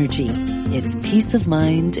Hills Energy. It's peace of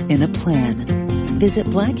mind in a plan. Visit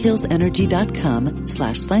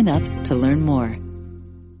blackhillsenergy.com/sign up to learn more.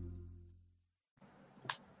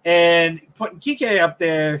 And putting Kike up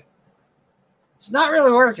there, it's not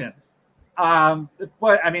really working.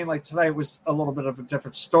 But, I mean, like, tonight was a little bit of a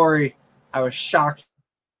different story. I was shocked.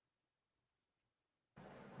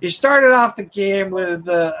 He started off the game with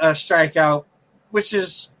a strikeout, which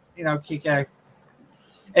is, Kike.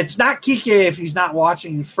 It's not Kike if he's not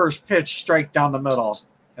watching first pitch strike down the middle,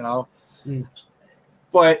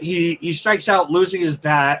 But he strikes out losing his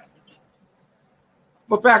bat.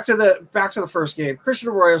 But back to the first game. Christian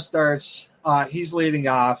Arroyo starts. He's leading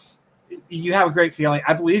off. You have a great feeling.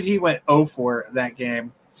 I believe he went 0-4 that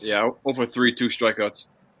game. Yeah, 0-for-3, 2 strikeouts.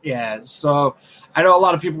 Yeah, so I know a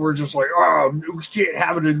lot of people were just like, "Oh, we can't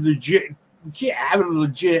have a legit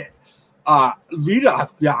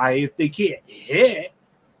leadoff guy if they can't hit."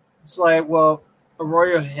 It's like, well,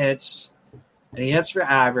 Arroyo hits, and he hits for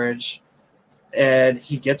average, and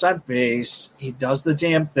he gets on base. He does the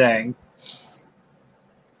damn thing.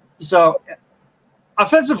 So,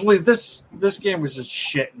 offensively, this game was just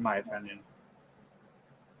shit, in my opinion.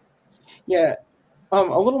 Yeah, a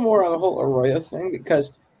little more on the whole Arroyo thing,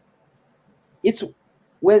 because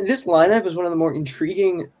when this lineup is one of the more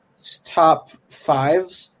intriguing top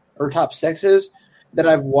 5s or top 6s that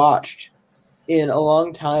I've watched in a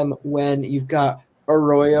long time when you've got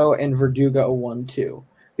Arroyo and Verdugo 1-2.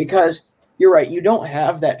 Because you're right, you don't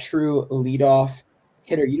have that true leadoff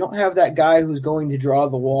hitter. You don't have that guy who's going to draw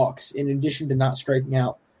the walks in addition to not striking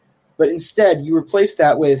out. But instead, you replace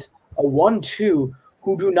that with a 1-2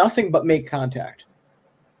 who do nothing but make contact.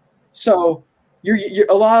 So you're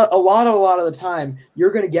a lot of the time you're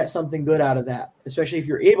going to get something good out of that, especially if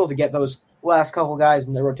you're able to get those last couple guys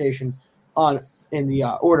in the rotation in the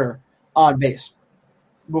order on base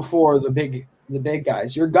before the big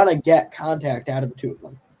guys. You're going to get contact out of the two of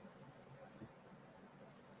them.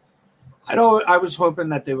 I know. I was hoping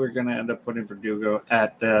that they were going to end up putting Verdugo as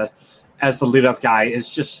the leadoff guy.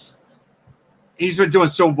 It's just he's been doing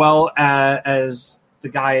so well as the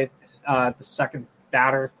guy, the second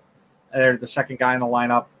batter, or the second guy in the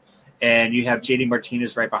lineup, and you have JD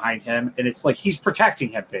Martinez right behind him, and it's like he's protecting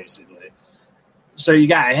him basically. So you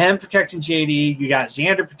got him protecting JD, you got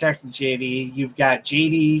Xander protecting JD, you've got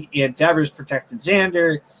JD and Devers protecting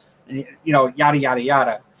Xander, and, yada yada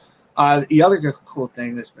yada. The other good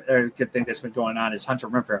thing that's been going on is Hunter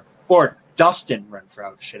Renfroe, or Dustin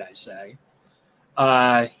Renfroe, should I say?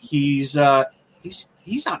 He's on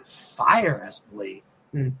fire as of late.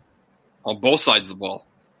 On both sides of the ball.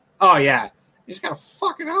 Oh yeah, he's got a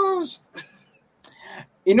fucking hose.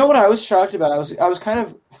 You know what I was shocked about? I was kind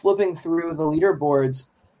of flipping through the leaderboards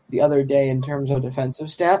the other day in terms of defensive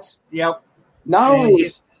stats. Yep. Not only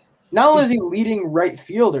is he leading right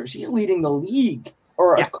fielders, he's leading the league,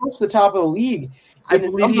 or close to the top of the league. I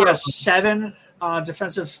believe he has 7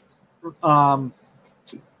 defensive.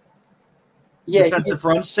 Defensive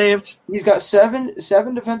runs saved. He's got seven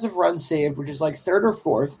defensive runs saved, which is like 3rd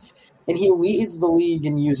or 4th, and he leads the league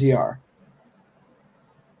in UZR.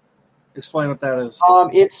 Explain what that is.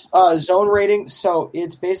 It's zone rating, so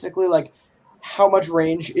it's basically like how much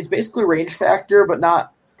range. It's basically range factor, but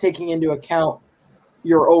not taking into account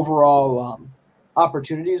your overall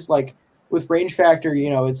opportunities. Like with range factor,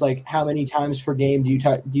 it's like how many times per game do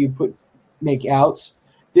you make outs.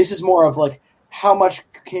 This is more of like how much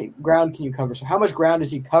ground can you cover. So how much ground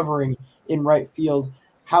is he covering in right field?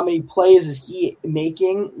 How many plays is he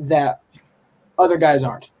making that other guys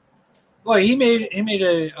aren't? Well, he made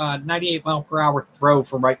a 98 mile per hour throw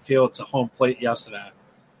from right field to home plate yesterday.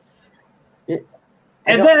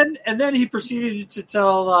 And then he proceeded to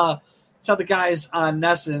tell the guys on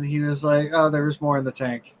Nesson, he was like, "Oh, there was more in the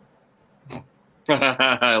tank."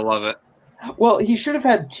 I love it. Well, he should have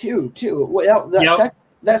had 2 too.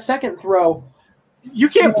 That second throw. You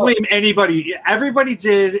can't blame anybody. Everybody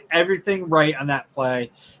did everything right on that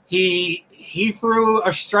play. He threw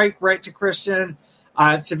a strike right to Christian.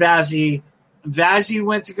 To Vazzy. Vazzy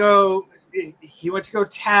went to go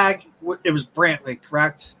tag. It was Brantley,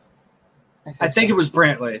 correct? I think it was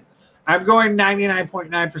Brantley. I'm going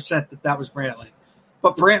 99.9% that was Brantley.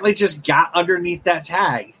 But Brantley just got underneath that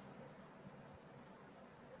tag.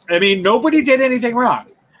 I mean, nobody did anything wrong.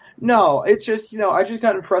 No, it's just, I just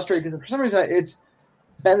got frustrated because for some reason it's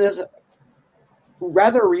been this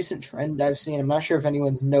rather recent trend I've seen. I'm not sure if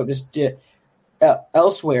anyone's noticed it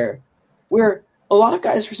elsewhere, where a lot of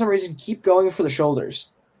guys, for some reason, keep going for the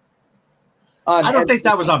shoulders. I don't think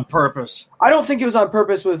that was on purpose. I don't think it was on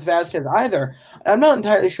purpose with Vasquez either. I'm not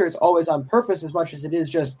entirely sure it's always on purpose as much as it is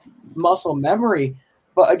just muscle memory.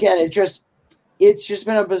 But again, it's just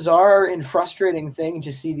been a bizarre and frustrating thing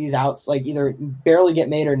to see these outs like either barely get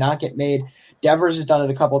made or not get made. Devers has done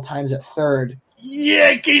it a couple of times at 3rd.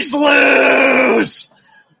 Yankees lose!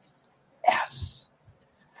 Yes.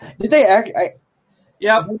 Did they act?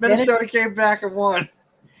 Yep, Minnesota came back and won.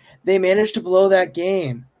 They managed to blow that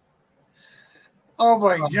game. Oh,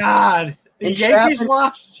 my God. The Yankees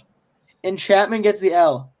lost? And Champman gets the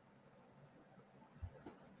L.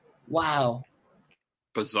 Wow.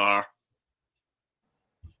 Bizarre.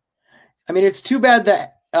 I mean, it's too bad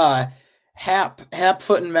that Hap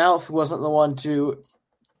Foot and Mouth wasn't the one to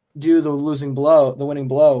do the winning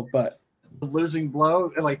blow, but the losing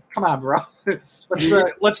blow, like, come on, bro.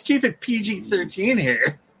 Let's keep it PG-13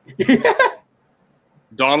 here.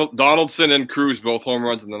 Donaldson and Cruz both home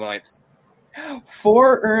runs in the 9th.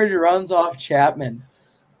 4 earned runs off Chapman.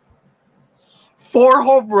 4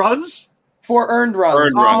 home runs? 4 earned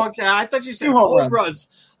runs. Okay. I thought you said home runs.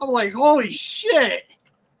 I'm like, holy shit.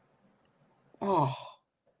 Oh.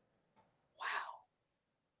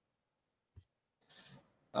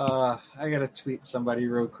 Wow. I got to tweet somebody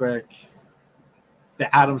real quick.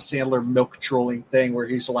 The Adam Sandler milk trolling thing where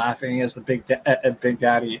he's laughing as the Big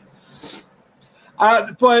Daddy.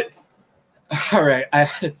 But all right,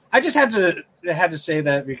 I just had to say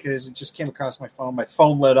that because it just came across my phone. My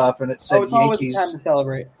phone lit up and it said it's Yankees. Always time to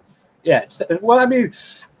celebrate. Yeah, I mean,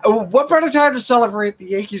 what better time to celebrate the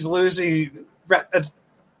Yankees losing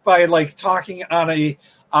by like talking on a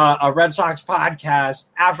Red Sox podcast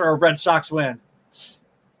after a Red Sox win?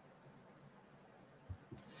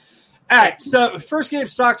 All right, so first game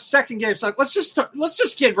sucked, second game sucked. Let's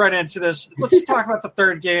just get right into this. Let's talk about the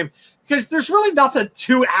third game because there's really nothing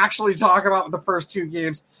to actually talk about with the first 2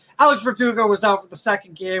 games. Alex Verdugo was out for the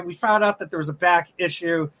second game. We found out that there was a back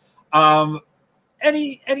issue.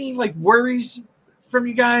 Any like worries from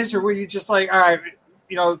you guys, or were you just like, all right,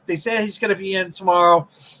 they say he's going to be in tomorrow,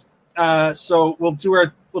 so we'll do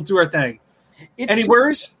our thing. Any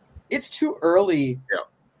worries? It's too early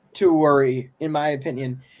to worry, in my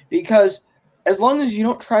opinion. Because as long as you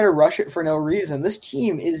don't try to rush it for no reason, this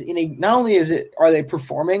team is not only are they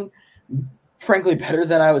performing frankly better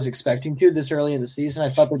than I was expecting to this early in the season. I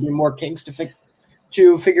thought there'd be more kinks to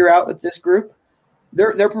figure out with this group.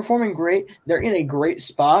 They're performing great. They're in a great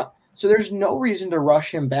spot, so there's no reason to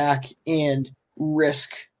rush him back and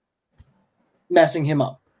risk messing him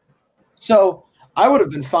up. So I would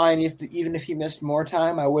have been fine even if he missed more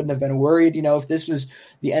time. I wouldn't have been worried. If this was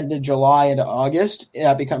the end of July into August,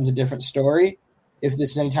 that becomes a different story. If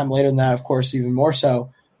this is any time later than that, of course, even more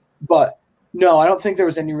so. But no, I don't think there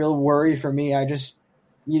was any real worry for me.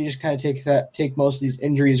 You just kind of take most of these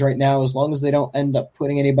injuries right now, as long as they don't end up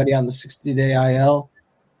putting anybody on the 60-day IL.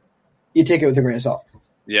 You take it with a grain of salt.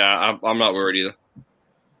 Yeah, I'm not worried either.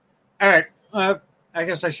 All right. I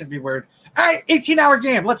guess I should be worried. All right, 18-hour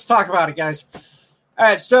game. Let's talk about it, guys. All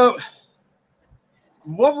right, so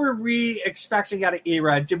what were we expecting out of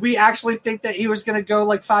Erod? Did we actually think that he was going to go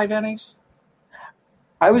like 5 innings?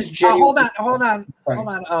 I was genuinely hold on,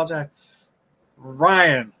 LJ.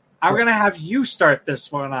 Ryan, I'm going to have you start this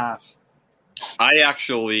one off. I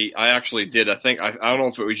actually did. I don't know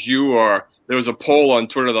if it was you or there was a poll on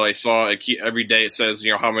Twitter that I saw. Every day it says,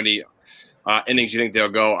 how many innings you think they'll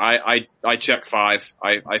go. I checked 5.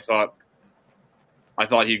 I thought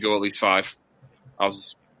he'd go at least 5. I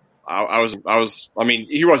mean,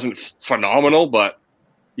 he wasn't phenomenal, but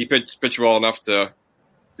he pitched well enough to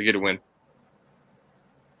get a win.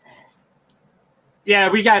 Yeah,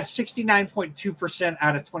 we got 69.2%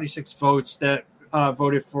 out of 26 votes that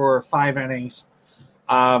voted for 5 innings.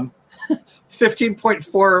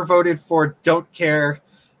 15.4 voted for don't care,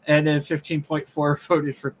 and then 15.4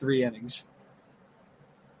 voted for 3 innings.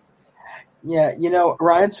 Yeah,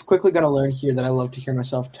 Ryan's quickly going to learn here that I love to hear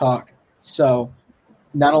myself talk. So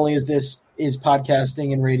not only is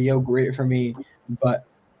podcasting and radio great for me, but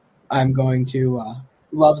I'm going to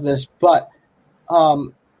love this. But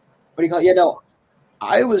what do you call it? Yeah, no,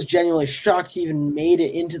 I was genuinely shocked he even made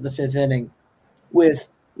it into the 5th inning with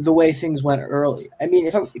the way things went early. I mean,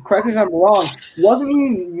 correct me if I'm wrong, wasn't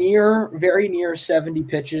he very near 70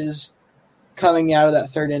 pitches coming out of that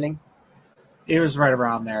 3rd inning? He was right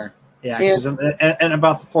around there. Yeah, and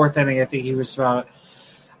about the 4th inning, I think he was about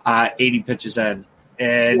 80 pitches in.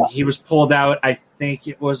 And he was pulled out, I think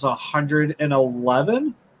it was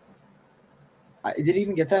 111. Did he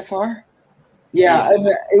even get that far? Yeah, I mean,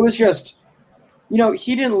 it was just,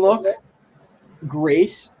 he didn't look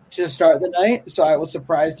great to start the night, so I was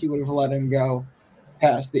surprised he would have let him go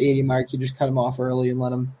past the 80 mark. You just cut him off early and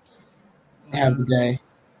let him have the day.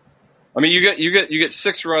 I mean, you get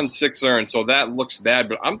 6 runs, 6 earned, so that looks bad.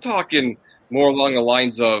 But I'm talking more along the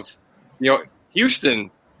lines of,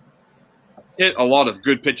 Houston hit a lot of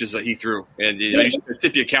good pitches that he threw, and I used to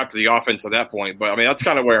tip your cap to the offense at that point. But I mean, that's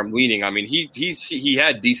kind of where I'm leaning. I mean, he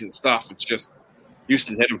had decent stuff. It's just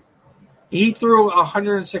Houston hit him. He threw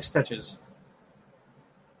 106 pitches.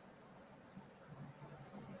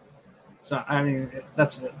 So I mean,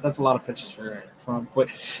 that's a lot of pitches for him. But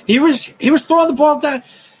he was throwing the ball down.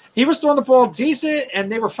 He was throwing the ball decent,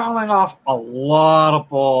 and they were fouling off a lot of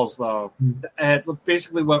balls, though. And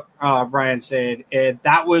basically what Brian said, and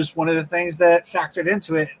that was one of the things that factored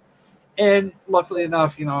into it. And luckily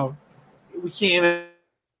enough, injuries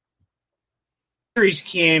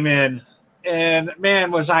came in, and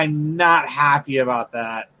man, was I not happy about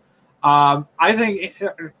that. I think,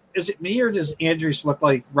 is it me or does Andrews look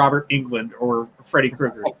like Robert Englund or Freddie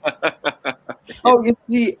Krueger? Oh, you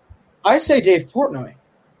see, I say Dave Portnoy.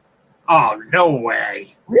 Oh, no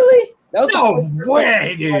way. Really? That was no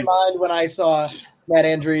way, dude. In my mind when I saw Matt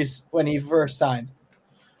Andrews when he first signed.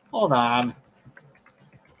 Hold on. Let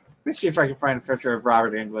me see if I can find a picture of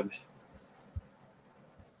Robert Englund.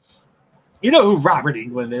 You know who Robert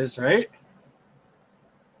Englund is, right?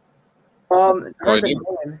 Oh,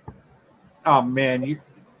 man.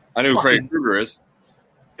 I know who Freddie Krueger is.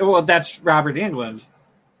 Well, that's Robert Englund.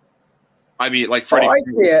 I mean, like Freddie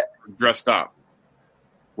Krueger dressed up.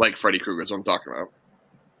 Like Freddie Krueger is what I'm talking about.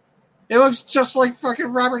 It looks just like fucking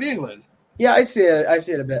Robert Englund. Yeah, I see it. I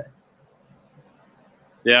see it a bit.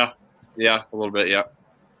 Yeah, a little bit, yeah.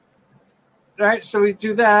 All right, so we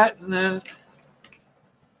do that, and then...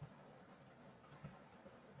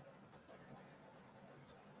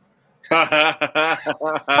 Tell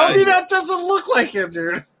me that doesn't look like him,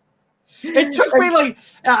 dude. It took me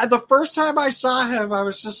the first time I saw him, I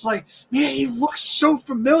was just like, man, he looks so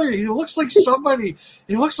familiar. He looks like somebody.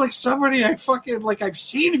 I fucking I've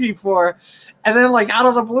seen before. And then out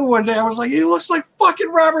of the blue one day, I was like, he looks like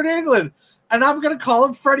fucking Robert Englund. And I'm gonna call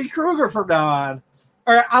him Freddie Krueger from now on,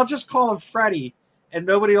 or I'll just call him Freddie. and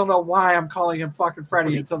nobody will know why I'm calling him fucking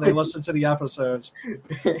Freddy until they listen to the episodes.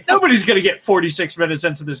 Nobody's going to get 46 minutes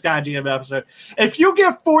into this goddamn episode. If you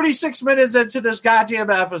get 46 minutes into this goddamn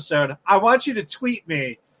episode, I want you to tweet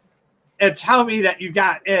me and tell me that you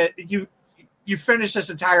got it. You finished this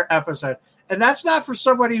entire episode. And that's not for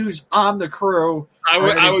somebody who's on the crew. I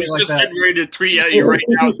was just getting ready to tweet at you right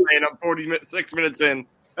now saying I'm 46 minutes in.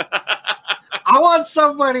 I want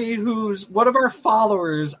somebody who's one of our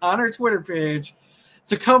followers on our Twitter page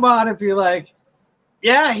to come on and be like,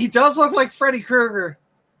 yeah, he does look like Freddy Krueger.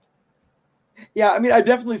 Yeah, I mean, I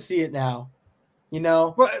definitely see it now.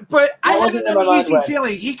 But I had an uneasy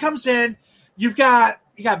feeling. He comes in, you got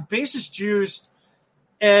bases juiced,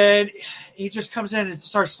 and he just comes in and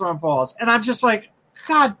starts throwing balls. And I'm just like,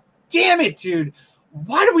 God damn it, dude.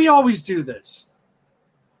 Why do we always do this?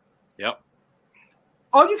 Yep.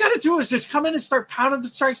 All you got to do is just come in and start pounding the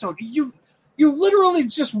strike zone. You literally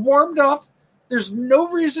just warmed up. There's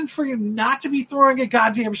no reason for you not to be throwing a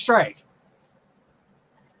goddamn strike.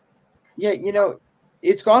 Yeah,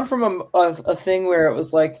 it's gone from a thing where it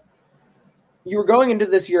was like you were going into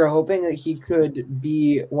this year hoping that he could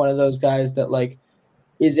be one of those guys that, like,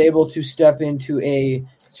 is able to step into a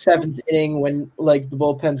seventh inning when, like, the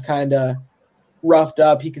bullpen's kind of roughed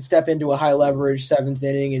up. He could step into a high-leverage seventh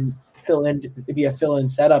inning and be a fill-in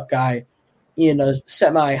setup guy in a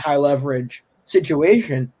semi-high leverage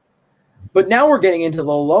situation. But now we're getting into the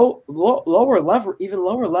lower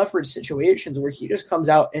leverage situations where he just comes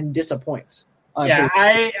out and disappoints. Yeah,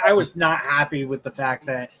 I was not happy with the fact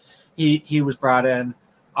that he was brought in.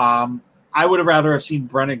 I would have rather have seen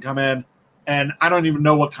Brennan come in, and I don't even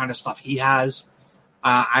know what kind of stuff he has.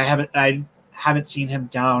 I haven't seen him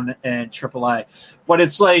down in AAA, but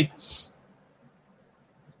it's like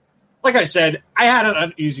I said, I had an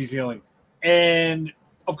uneasy feeling, and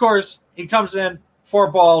of course he comes in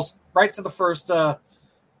 4 balls right to the first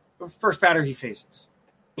batter he faces.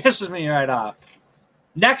 Pisses me right off.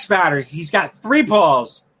 Next batter, he's got 3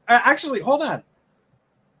 balls. Actually, hold on.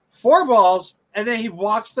 4 balls, and then he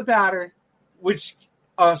walks the batter, which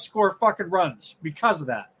score fucking runs because of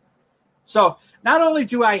that. So not only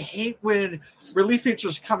do I hate when relief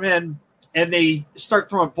pitchers come in and they start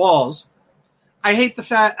throwing balls, I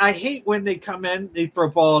hate when they come in, they throw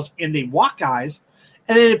balls, and they walk guys,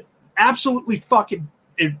 and it absolutely fucking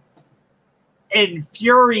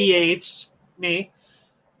infuriates me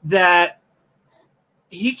that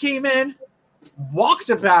he came in, walked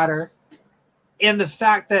a batter, and the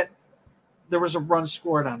fact that there was a run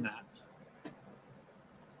scored on that.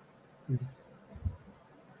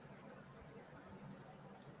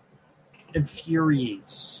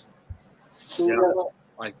 Infuriates. Yeah,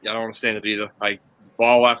 I don't understand it either.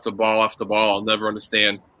 Ball after ball after ball, I'll never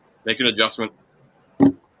understand. Make an adjustment.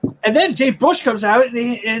 And then Dave Bush comes out and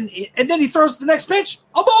then he throws the next pitch,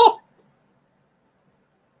 a ball.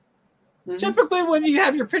 Mm-hmm. Typically, when you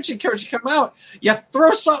have your pitching coach come out, you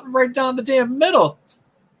throw something right down the damn middle.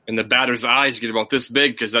 And the batter's eyes get about this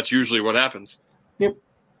big because that's usually what happens. Yep.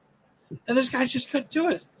 And this guy just couldn't do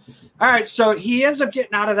it. All right, so he ends up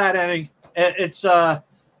getting out of that inning. It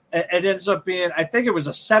ends up being, I think it was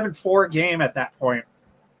a 7-4 game at that point.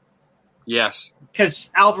 Yes.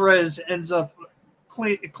 Because Alvarez ends up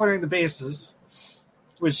clearing the bases,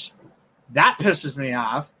 which that pisses me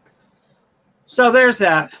off. So there's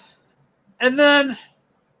that. And then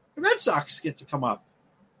the Red Sox get to come up.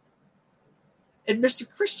 And Mr.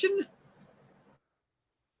 Christian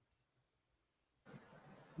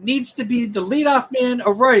needs to be the leadoff man.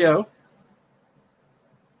 Arroyo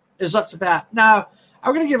is up to bat. Now,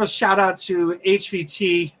 I'm going to give a shout-out to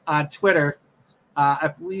HVT on Twitter.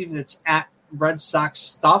 I believe it's at Red Sox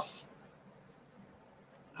Stuff.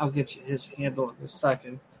 I'll get you his handle in a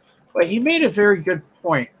second. But he made a very good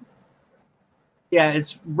point. Yeah,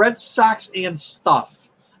 it's Red Sox and Stuff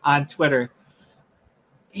on Twitter.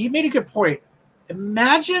 He made a good point.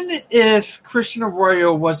 Imagine if Christian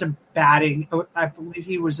Arroyo wasn't batting. I believe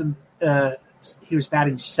he was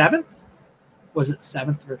batting 7th. Was it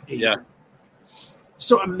 7th or 8th? Yeah.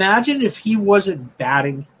 So imagine if he wasn't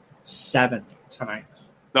batting 7th tonight.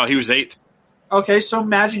 No, he was 8th. Okay, so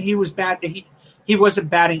imagine he wasn't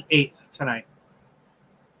batting 8th tonight.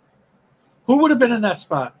 Who would have been in that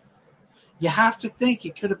spot? You have to think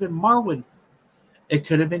it could have been Marwin. It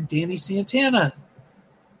could have been Danny Santana.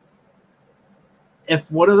 If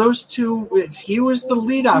one of those two, if he was the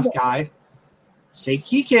leadoff guy, say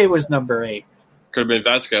Kike was number 8. Could have been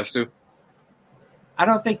Vasquez, too. I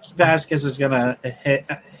don't think Vasquez is going to hit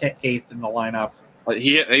 8th in the lineup.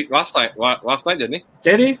 He hit 8 last night, didn't he?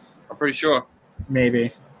 Did he? I'm pretty sure.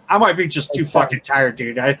 Maybe. I might be just too fucking tired,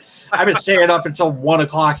 dude. I've been staying up until 1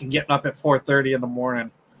 o'clock and getting up at 4:30 in the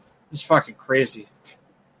morning. It's fucking crazy.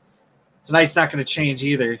 Tonight's not going to change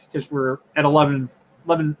either because we're at 11.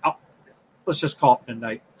 Oh, let's just call it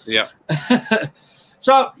midnight. Yeah.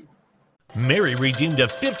 So Mary redeemed a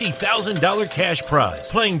 $50,000 cash prize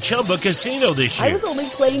playing Chumba Casino this year. I was only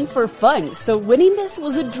playing for fun, so winning this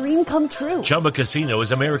was a dream come true. Chumba Casino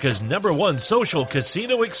is America's #1 social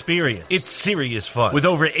casino experience. It's serious fun. With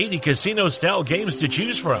over 80 casino-style games to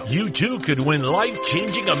choose from, you too could win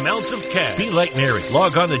life-changing amounts of cash. Be like Mary.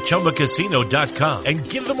 Log on to ChumbaCasino.com and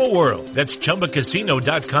give them a whirl. That's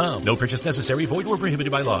ChumbaCasino.com. No purchase necessary. Void where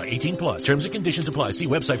prohibited by law. 18+. Terms and conditions apply. See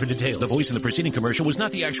website for details. The voice in the preceding commercial was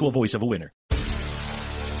not the actual voice of a winner.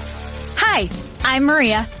 Hi, I'm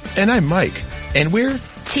Maria. And I'm Mike. And we're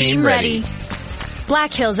Team Ready.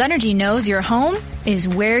 Black Hills Energy knows your home is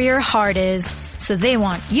where your heart is, so they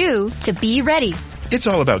want you to be ready. It's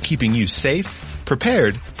all about keeping you safe,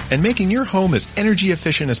 prepared, and making your home as energy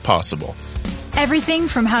efficient as possible. Everything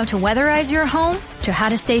from how to weatherize your home to how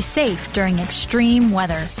to stay safe during extreme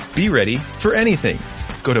weather. Be ready for anything.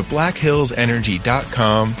 Go to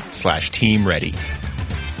blackhillsenergy.com/team ready.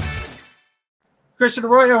 Christian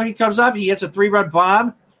Arroyo, he comes up, he hits a 3-run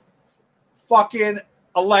bomb. Fucking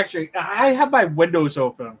electric. I have my windows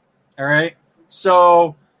open, all right?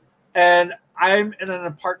 So, and I'm in an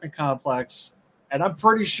apartment complex, and I'm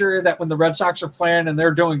pretty sure that when the Red Sox are playing and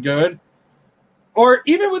they're doing good, or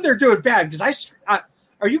even when they're doing bad, because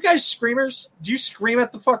are you guys screamers? Do you scream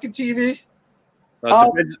at the fucking TV?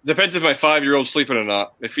 Depends if my 5-year-old's sleeping or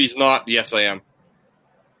not. If he's not, yes, I am.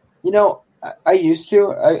 You know, I used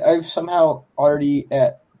to. I've somehow already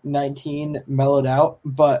at 19 mellowed out,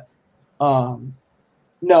 but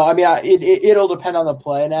no, I mean it'll depend on the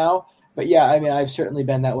play now. But yeah, I mean I've certainly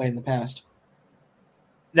been that way in the past.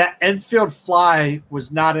 That infield fly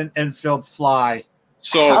was not an infield fly.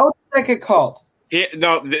 So how did that get called?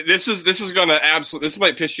 This is gonna absolutely. This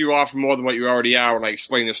might piss you off more than what you already are when I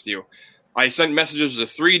explain this to you. I sent messages to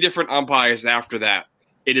 3 different umpires after that.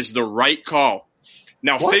 It is the right call.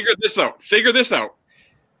 Now, Figure this out.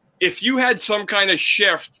 If you had some kind of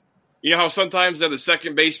shift, you know how sometimes they're the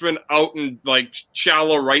second baseman out in like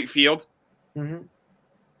shallow right field? Mm-hmm.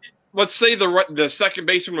 Let's say the second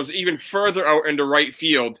baseman was even further out into right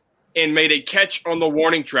field and made a catch on the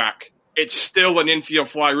warning track. It's still an infield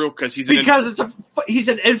fly rule because he's an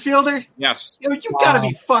infielder? Yes. You gotta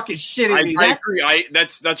be fucking shitting me. I agree.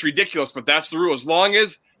 That's ridiculous, but that's the rule. As long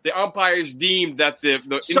as the umpires deemed that the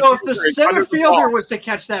so if the center fielder was to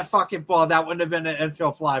catch that fucking ball, that wouldn't have been an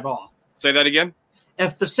infield fly ball. Say that again?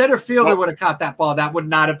 If the center fielder would have caught that ball, that would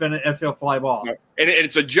not have been an infield fly ball. And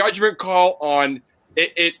it's a judgment call on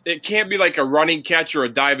it. It can't be like a running catch or a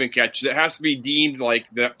diving catch. It has to be deemed like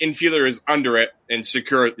the infielder is under it and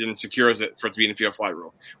secures it for it to be an infield fly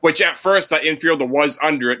rule. Which at first that infielder was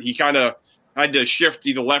under it. He kind of had to shift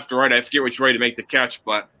either left or right. I forget which way to make the catch,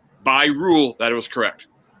 but by rule that it was correct.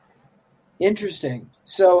 Interesting.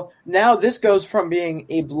 So now this goes from being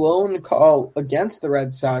a blown call against the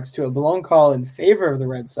Red Sox to a blown call in favor of the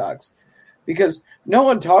Red Sox, because no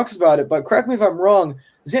one talks about it, but correct me if I'm wrong,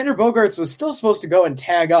 Xander Bogaerts was still supposed to go and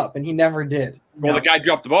tag up, and he never did. Well, the guy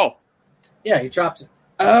dropped the ball. Yeah, he dropped it.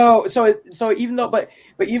 Oh, so even though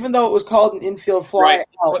it was called an infield fly, right.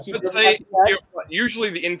 out, Usually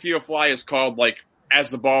the infield fly is called like as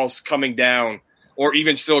the ball's coming down or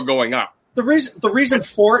even still going up. The reason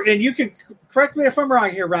for it, and you can correct me if I'm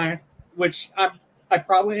wrong here, Ryan, which I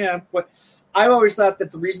probably am, but I've always thought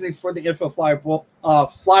that the reasoning for the infield fly rule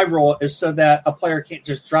is so that a player can't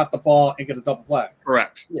just drop the ball and get a double play.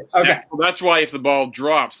 Correct. Yes. Okay. That's why if the ball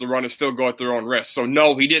drops, the runners still go at their own risk. So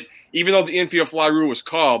no, he did. Even though the infield fly rule was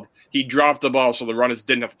called, he dropped the ball, so the runners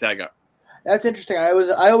didn't have to tag up. That's interesting.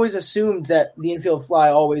 I always assumed that the infield fly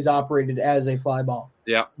always operated as a fly ball.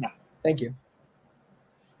 Yeah. No. Thank you.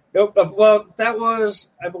 Nope. Well,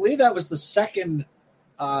 I believe that was the second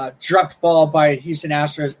dropped ball by Houston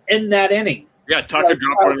Astros in that inning. Yeah, Tucker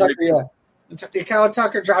dropped one. Kyle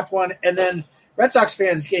Tucker dropped one, and then Red Sox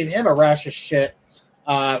fans gave him a rash of shit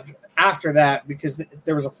after that because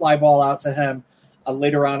there was a fly ball out to him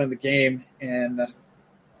later on in the game.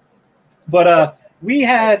 But we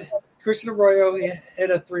had Christian Arroyo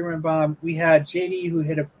hit a 3-run bomb. We had JD who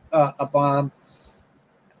hit a bomb.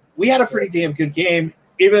 We had a pretty damn good game.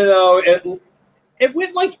 Even though it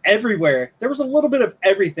went like everywhere, there was a little bit of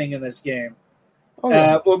everything in this game. Oh,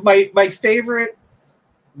 yeah. My favorite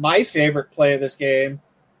play of this game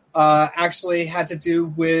actually had to do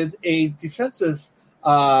with a defensive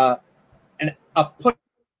a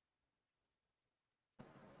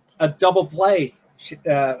double play,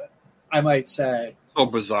 I might say. So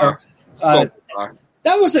bizarre. That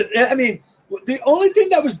wasn't. I mean, the only thing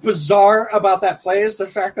that was bizarre about that play is the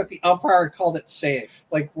fact that the umpire called it safe.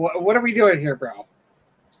 Like, what are we doing here, bro?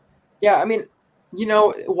 Yeah, I mean,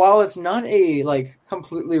 while it's not a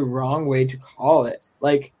completely wrong way to call it,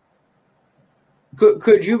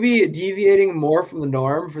 could you be deviating more from the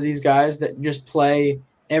norm for these guys that just play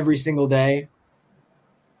every single day?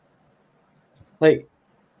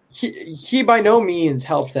 He by no means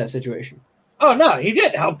helped that situation. Oh no, he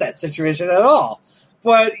didn't help that situation at all.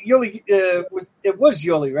 But Yuli, it was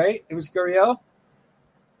Yuli, right? It was Gurriel.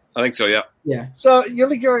 I think so. Yeah. Yeah. So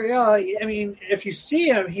Yuli Gurriel, I mean, if you see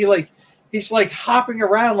him, he's hopping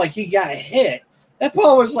around like he got hit. That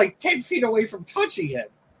ball was 10 feet away from touching him.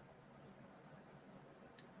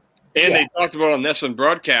 And they talked about on this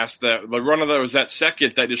broadcast that the runner that was at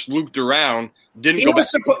second that just looped around didn't go back.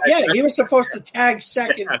 He was supposed to tag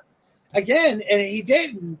second again, and he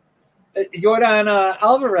didn't. Jordan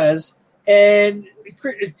Alvarez, and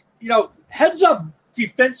heads up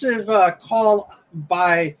defensive call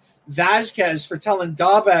by Vasquez for telling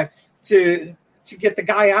Dahlbeck to get the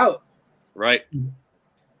guy out. Right.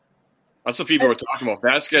 That's what people were talking about.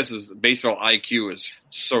 Vasquez's baseball IQ is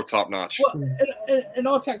so top notch. Well, in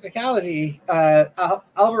all technicality,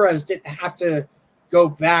 Alvarez didn't have to go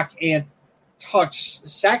back and touch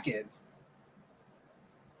second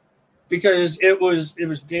because it was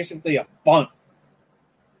basically a bunt.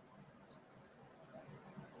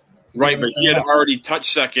 Right, but he had already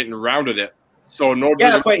touched second and rounded it. So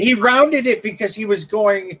but he rounded it because he was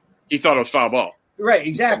going. He thought it was foul ball. Right,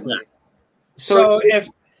 exactly. So if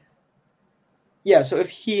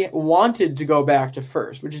he wanted to go back to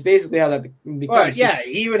first, which is basically how that becomes.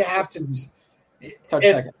 He would have to touch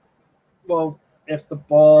second. Well, if the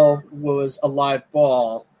ball was a live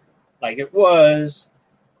ball, like it was,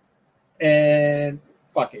 and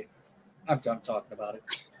fuck it, I'm done talking about it.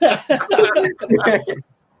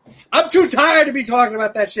 I'm too tired to be talking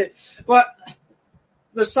about that shit. But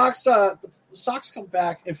the Sox come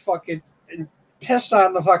back and fucking piss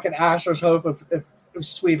on the fucking Astros' hope of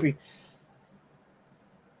sweeping.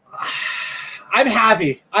 I'm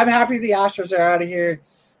happy. The Astros are out of here.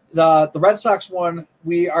 The Red Sox won.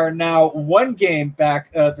 We are now one game back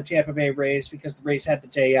of the Tampa Bay Rays because the Rays had the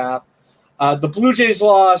day off. The Blue Jays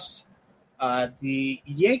lost. The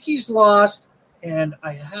Yankees lost. And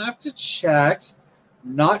I have to check.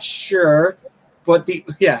 Not sure. But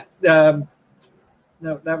no,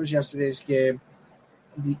 that was yesterday's game.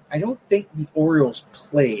 I don't think the Orioles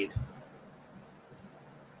played.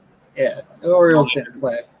 Yeah, the Orioles didn't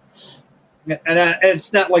play. And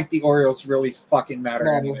it's not like the Orioles really fucking matter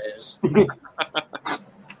anyways.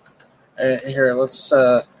 Here, let's.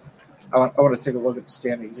 I want to take a look at the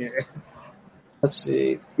standings here. Let's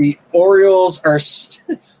see. The Orioles are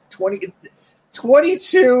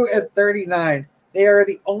 22 and 39. They are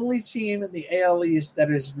the only team in the AL East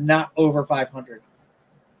that is not over 500.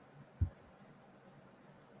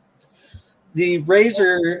 The Rays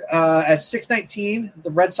are at 619.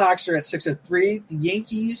 The Red Sox are at 603. The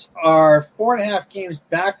Yankees are 4.5 games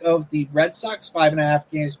back of the Red Sox, 5.5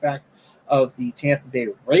 games back of the Tampa Bay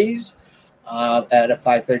Rays at a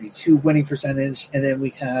 532 winning percentage. And then we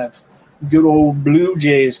have good old Blue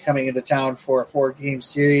Jays coming into town for a 4-game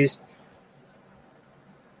series.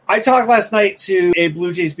 I talked last night to a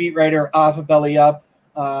Blue Jays beat writer off of Belly Up.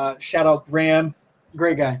 Shout out Graham.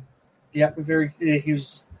 Great guy. Yeah, he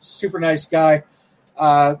was super nice guy.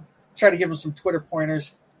 Try to give him some Twitter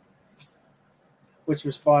pointers, which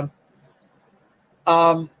was fun.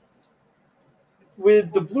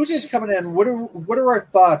 With the Blue Jays coming in, what are our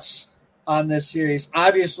thoughts on this series?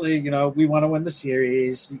 Obviously, we want to win the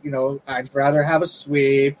series. I'd rather have a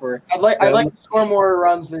sweep, or I'd like to score more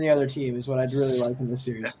runs than the other team is what I'd really like in this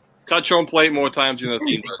series. Touch home plate more times than the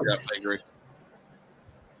team does. Yeah, I agree.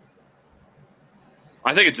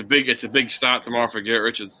 I think it's a big start tomorrow for Garrett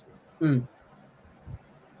Richards. Yeah,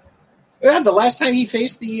 the last time he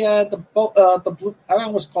faced the Blue, I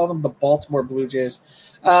almost call them the Baltimore Blue Jays.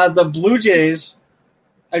 The Blue Jays,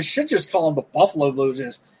 I should just call them the Buffalo Blue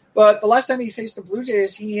Jays. But the last time he faced the Blue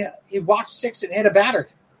Jays, he walked 6 and hit a batter.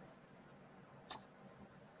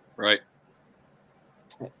 Right.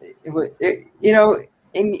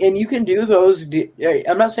 And you can do those.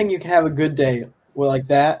 I'm not saying you can have a good day like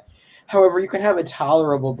that. However, you can have a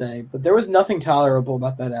tolerable day, but there was nothing tolerable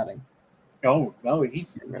about that outing. No,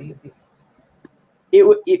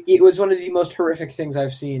 it was one of the most horrific things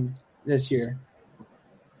I've seen this year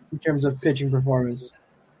in terms of pitching performance.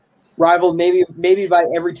 Rivaled maybe by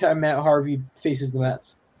every time Matt Harvey faces the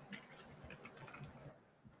Mets.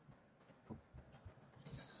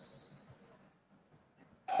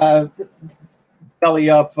 belly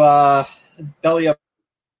up.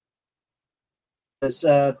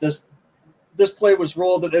 This play was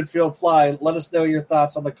rolled an infield fly. Let us know your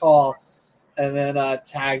thoughts on the call, and then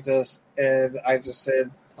tagged us. And I just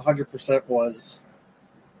said 100% was.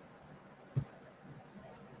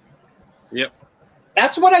 Yep.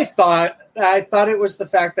 That's what I thought. I thought it was the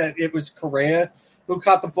fact that it was Correa who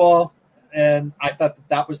caught the ball, and I thought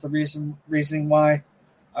that was the reasoning why.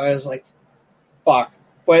 I was like, fuck.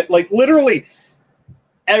 But, like, literally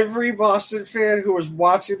every Boston fan who was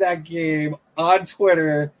watching that game on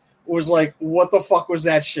Twitter was like, what the fuck was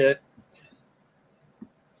that shit?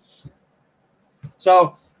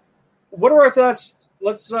 So, what are our thoughts?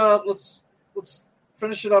 Let's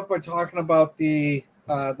finish it up by talking about the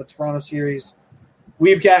Toronto series.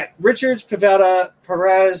 We've got Richards, Pivetta,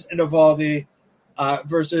 Perez, and Eovaldi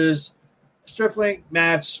versus Stripling,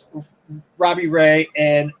 Matz, Robbie Ray,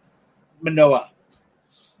 and Manoah.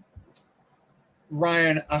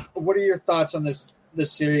 Ryan, what are your thoughts on this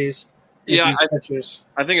series? Yeah,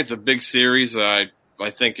 I think it's a big series. I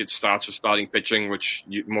think it starts with starting pitching, which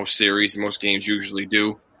most games usually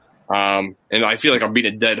do. And I feel like I'm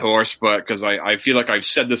beating a dead horse, but because I feel like I've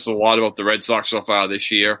said this a lot about the Red Sox so far this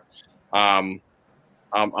year. I'm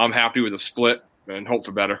happy with the split and hope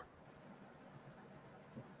for better.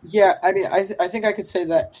 Yeah, I mean, I think I could say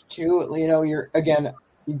that too. You know, you're in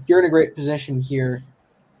a great position here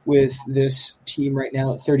with this team right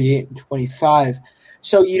now at 38-25.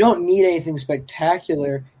 So you don't need anything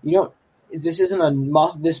spectacular. This isn't a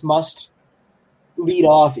must. This must lead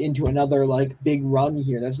off into another like big run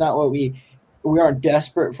here. That's not what we aren't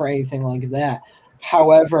desperate for anything like that.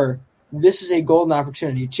 However, this is a golden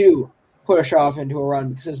opportunity to push off into a run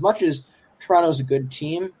because as much as Toronto's a good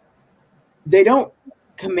team, they don't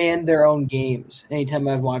command their own games anytime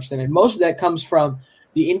I've watched them. And most of that comes from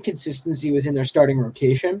the inconsistency within their starting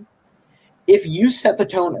rotation. If you set the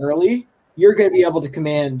tone early, you're going to be able to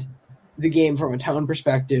command the game from a tone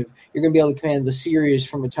perspective. You're going to be able to command the series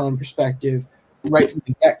from a tone perspective right from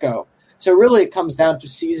the get-go. So really it comes down to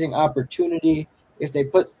seizing opportunity. If they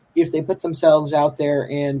put themselves out there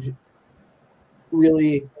and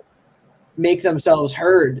really make themselves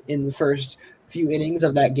heard in the first few innings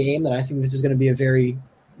of that game, then I think this is going to be a very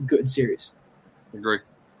good series. Agree.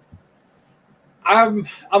 I'm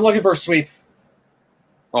looking for a sweep.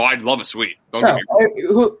 Oh, I'd love a sweep.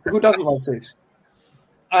 Who doesn't love sweeps?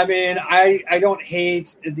 I mean, I don't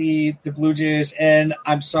hate the Blue Jays, and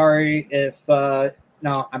I'm sorry if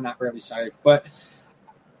no, I'm not really sorry, but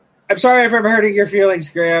I'm sorry if I'm hurting your feelings,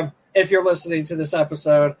 Graham. If you're listening to this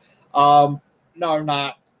episode, no, I'm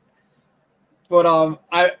not. But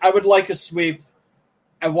I would like a sweep.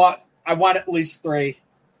 I want at least 3.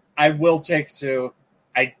 I will take 2.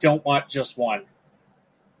 I don't want just 1.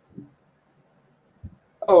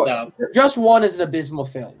 Oh, so, just 1 is an abysmal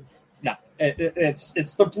failure. No,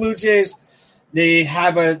 it's the Blue Jays. They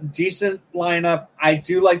have a decent lineup. I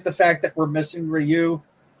do like the fact that we're missing Ryu.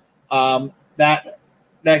 That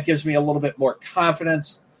gives me a little bit more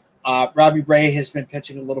confidence. Robbie Ray has been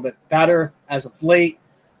pitching a little bit better as of late.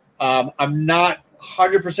 I'm not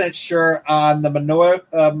 100% sure on the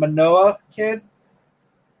Manoah kid,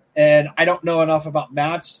 and I don't know enough about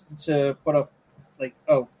Matz to put up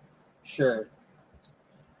sure.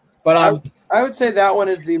 But I would say that one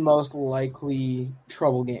is the most likely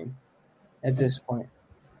trouble game at this point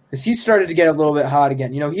because he started to get a little bit hot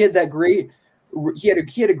again. You know, he had a great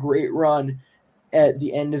run at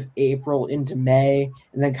the end of April into May,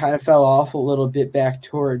 and then kind of fell off a little bit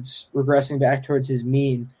regressing back towards his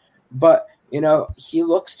mean. But you know, he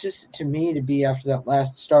looks just to me to be after that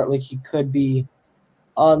last start like he could be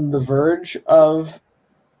on the verge of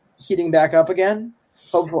heating back up again.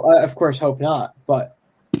 Hopefully, of course, hope not, but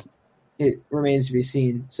it remains to be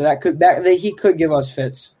seen. So he could give us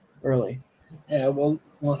fits early. Yeah, we'll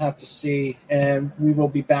have to see, and we will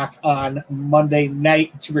be back on Monday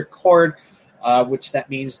night to record, which that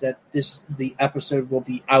means that the episode will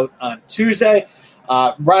be out on Tuesday.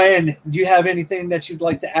 Ryan, do you have anything that you'd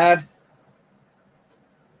like to add?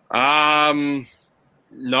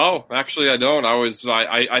 No, actually I don't.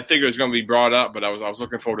 I figured it was going to be brought up, but I was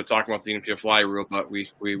looking forward to talking about the infield fly rule, but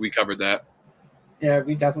we covered that. Yeah,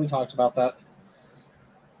 we definitely talked about that.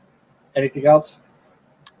 Anything else?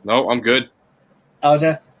 No, I'm good.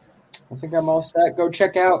 LJ? I think I'm all set. Go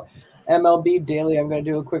check out MLB Daily. I'm going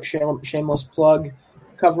to do a quick shameless plug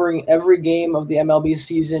covering every game of the MLB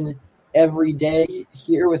season every day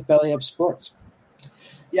here with Belly Up Sports.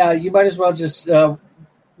 Yeah, you might as well just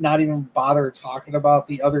not even bother talking about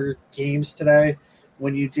the other games today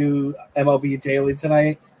when you do MLB Daily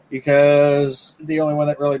tonight, because the only one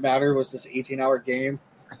that really mattered was this 18-hour game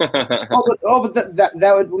but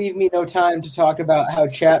that would leave me no time to talk about how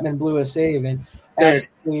Champman blew a save and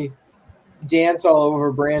actually dance all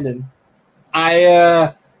over Brandon.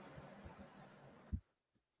 I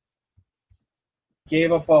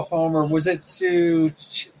gave up a homer. Was it to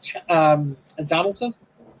Donaldson?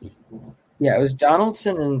 Yeah, it was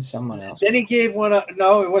Donaldson and someone else. Then he gave one up.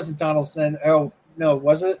 No, it wasn't Donaldson. Oh, no,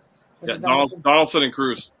 was it? Was it Donaldson? Donaldson and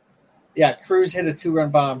Cruz. Yeah, Cruz hit a 2-run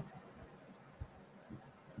bomb.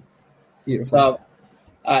 Beautiful. So,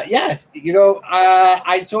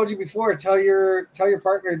 I told you before, tell your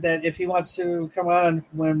partner that if he wants to come on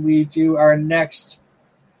when we do our next.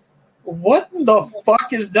 What the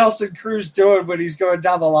fuck is Nelson Cruz doing when he's going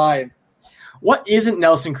down the line? What isn't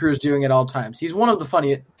Nelson Cruz doing at all times? He's one of the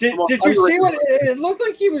funniest. Did you see what it looked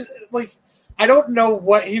like? He was like, I don't know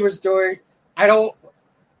what he was doing.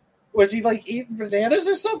 Was he like eating bananas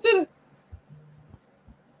or something?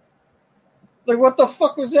 Like, what the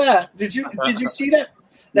fuck was that? Did you see that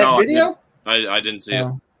No, video? I didn't see it.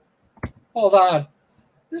 Hold on.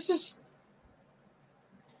 This is.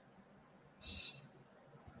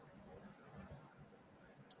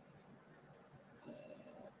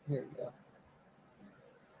 Here we go.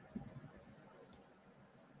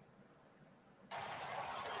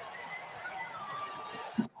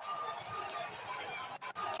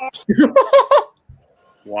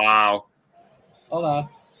 Wow. Hold on.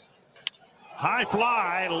 High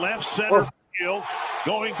fly, left center field.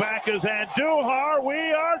 Going back is Andujar.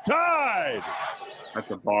 We are tied.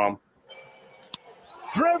 That's a bomb.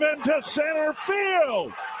 Driven to center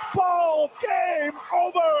field. Ball game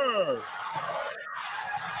over.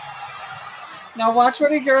 Now watch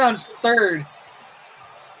when he grounds third.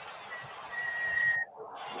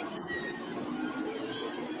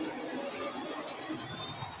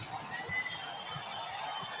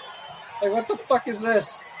 Like, what the fuck is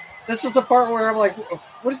this? This is the part where I'm like,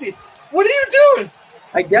 what is he? What are you doing?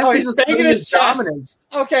 I guess he's banging his chest. Dominance.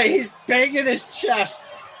 Okay, he's banging his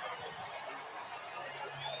chest.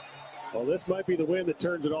 Well, this might be the win that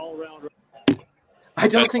turns it all around. I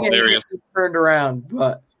don't think anything's turned around,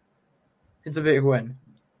 but it's a big win.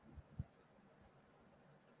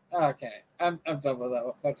 Okay, I'm done with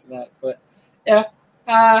that. Watching that, but yeah.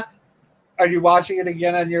 Are you watching it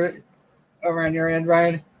again over on your end,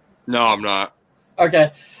 Ryan? No, I'm not.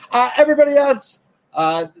 Okay. Everybody else,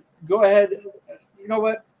 go ahead. You know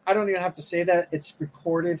what? I don't even have to say that. It's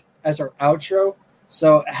recorded as our outro.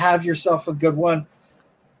 So have yourself a good one.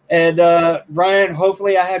 And Ryan,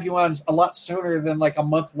 hopefully I have you on a lot sooner than like a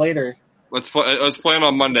month later. Let's plan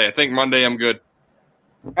on Monday. I think Monday I'm good.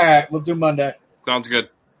 All right, we'll do Monday. Sounds good.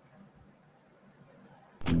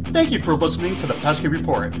 Thank you for listening to the Pesky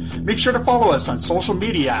Report. Make sure to follow us on social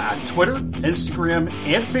media at Twitter, Instagram,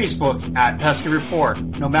 and Facebook at Pesky Report.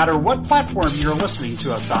 No matter what platform you're listening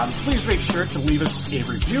to us on, please make sure to leave us a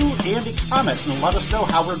review and a comment and let us know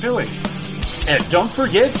how we're doing. And don't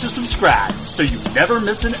forget to subscribe so you never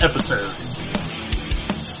miss an episode.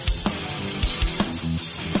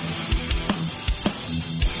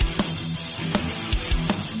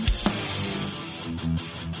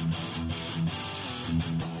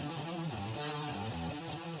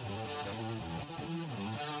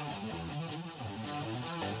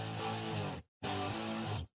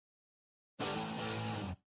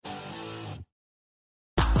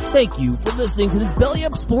 Thank you for listening to this Belly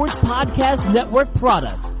Up Sports Podcast Network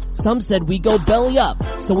product. Some said we go belly up,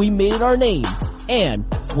 so we made it our name, and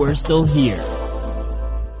we're still here.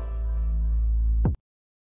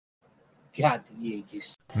 God, the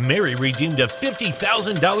Yankees. Mary redeemed a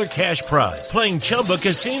 $50,000 cash prize playing Chumba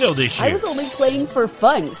Casino this year. I was only playing for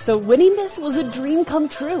fun, so winning this was a dream come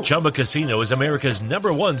true. Chumba Casino is America's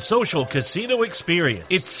 #1 social casino experience.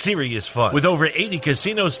 It's serious fun. With over 80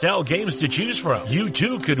 casino-style games to choose from, you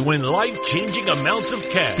too could win life-changing amounts of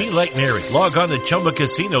cash. Be like Mary. Log on to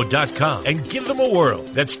ChumbaCasino.com and give them a whirl.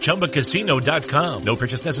 That's ChumbaCasino.com. No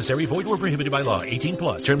purchase necessary. Void where prohibited by law.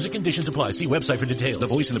 18+. Terms and conditions apply. See website for details. The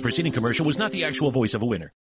voice in the preceding commercial was not the actual voice of a winner.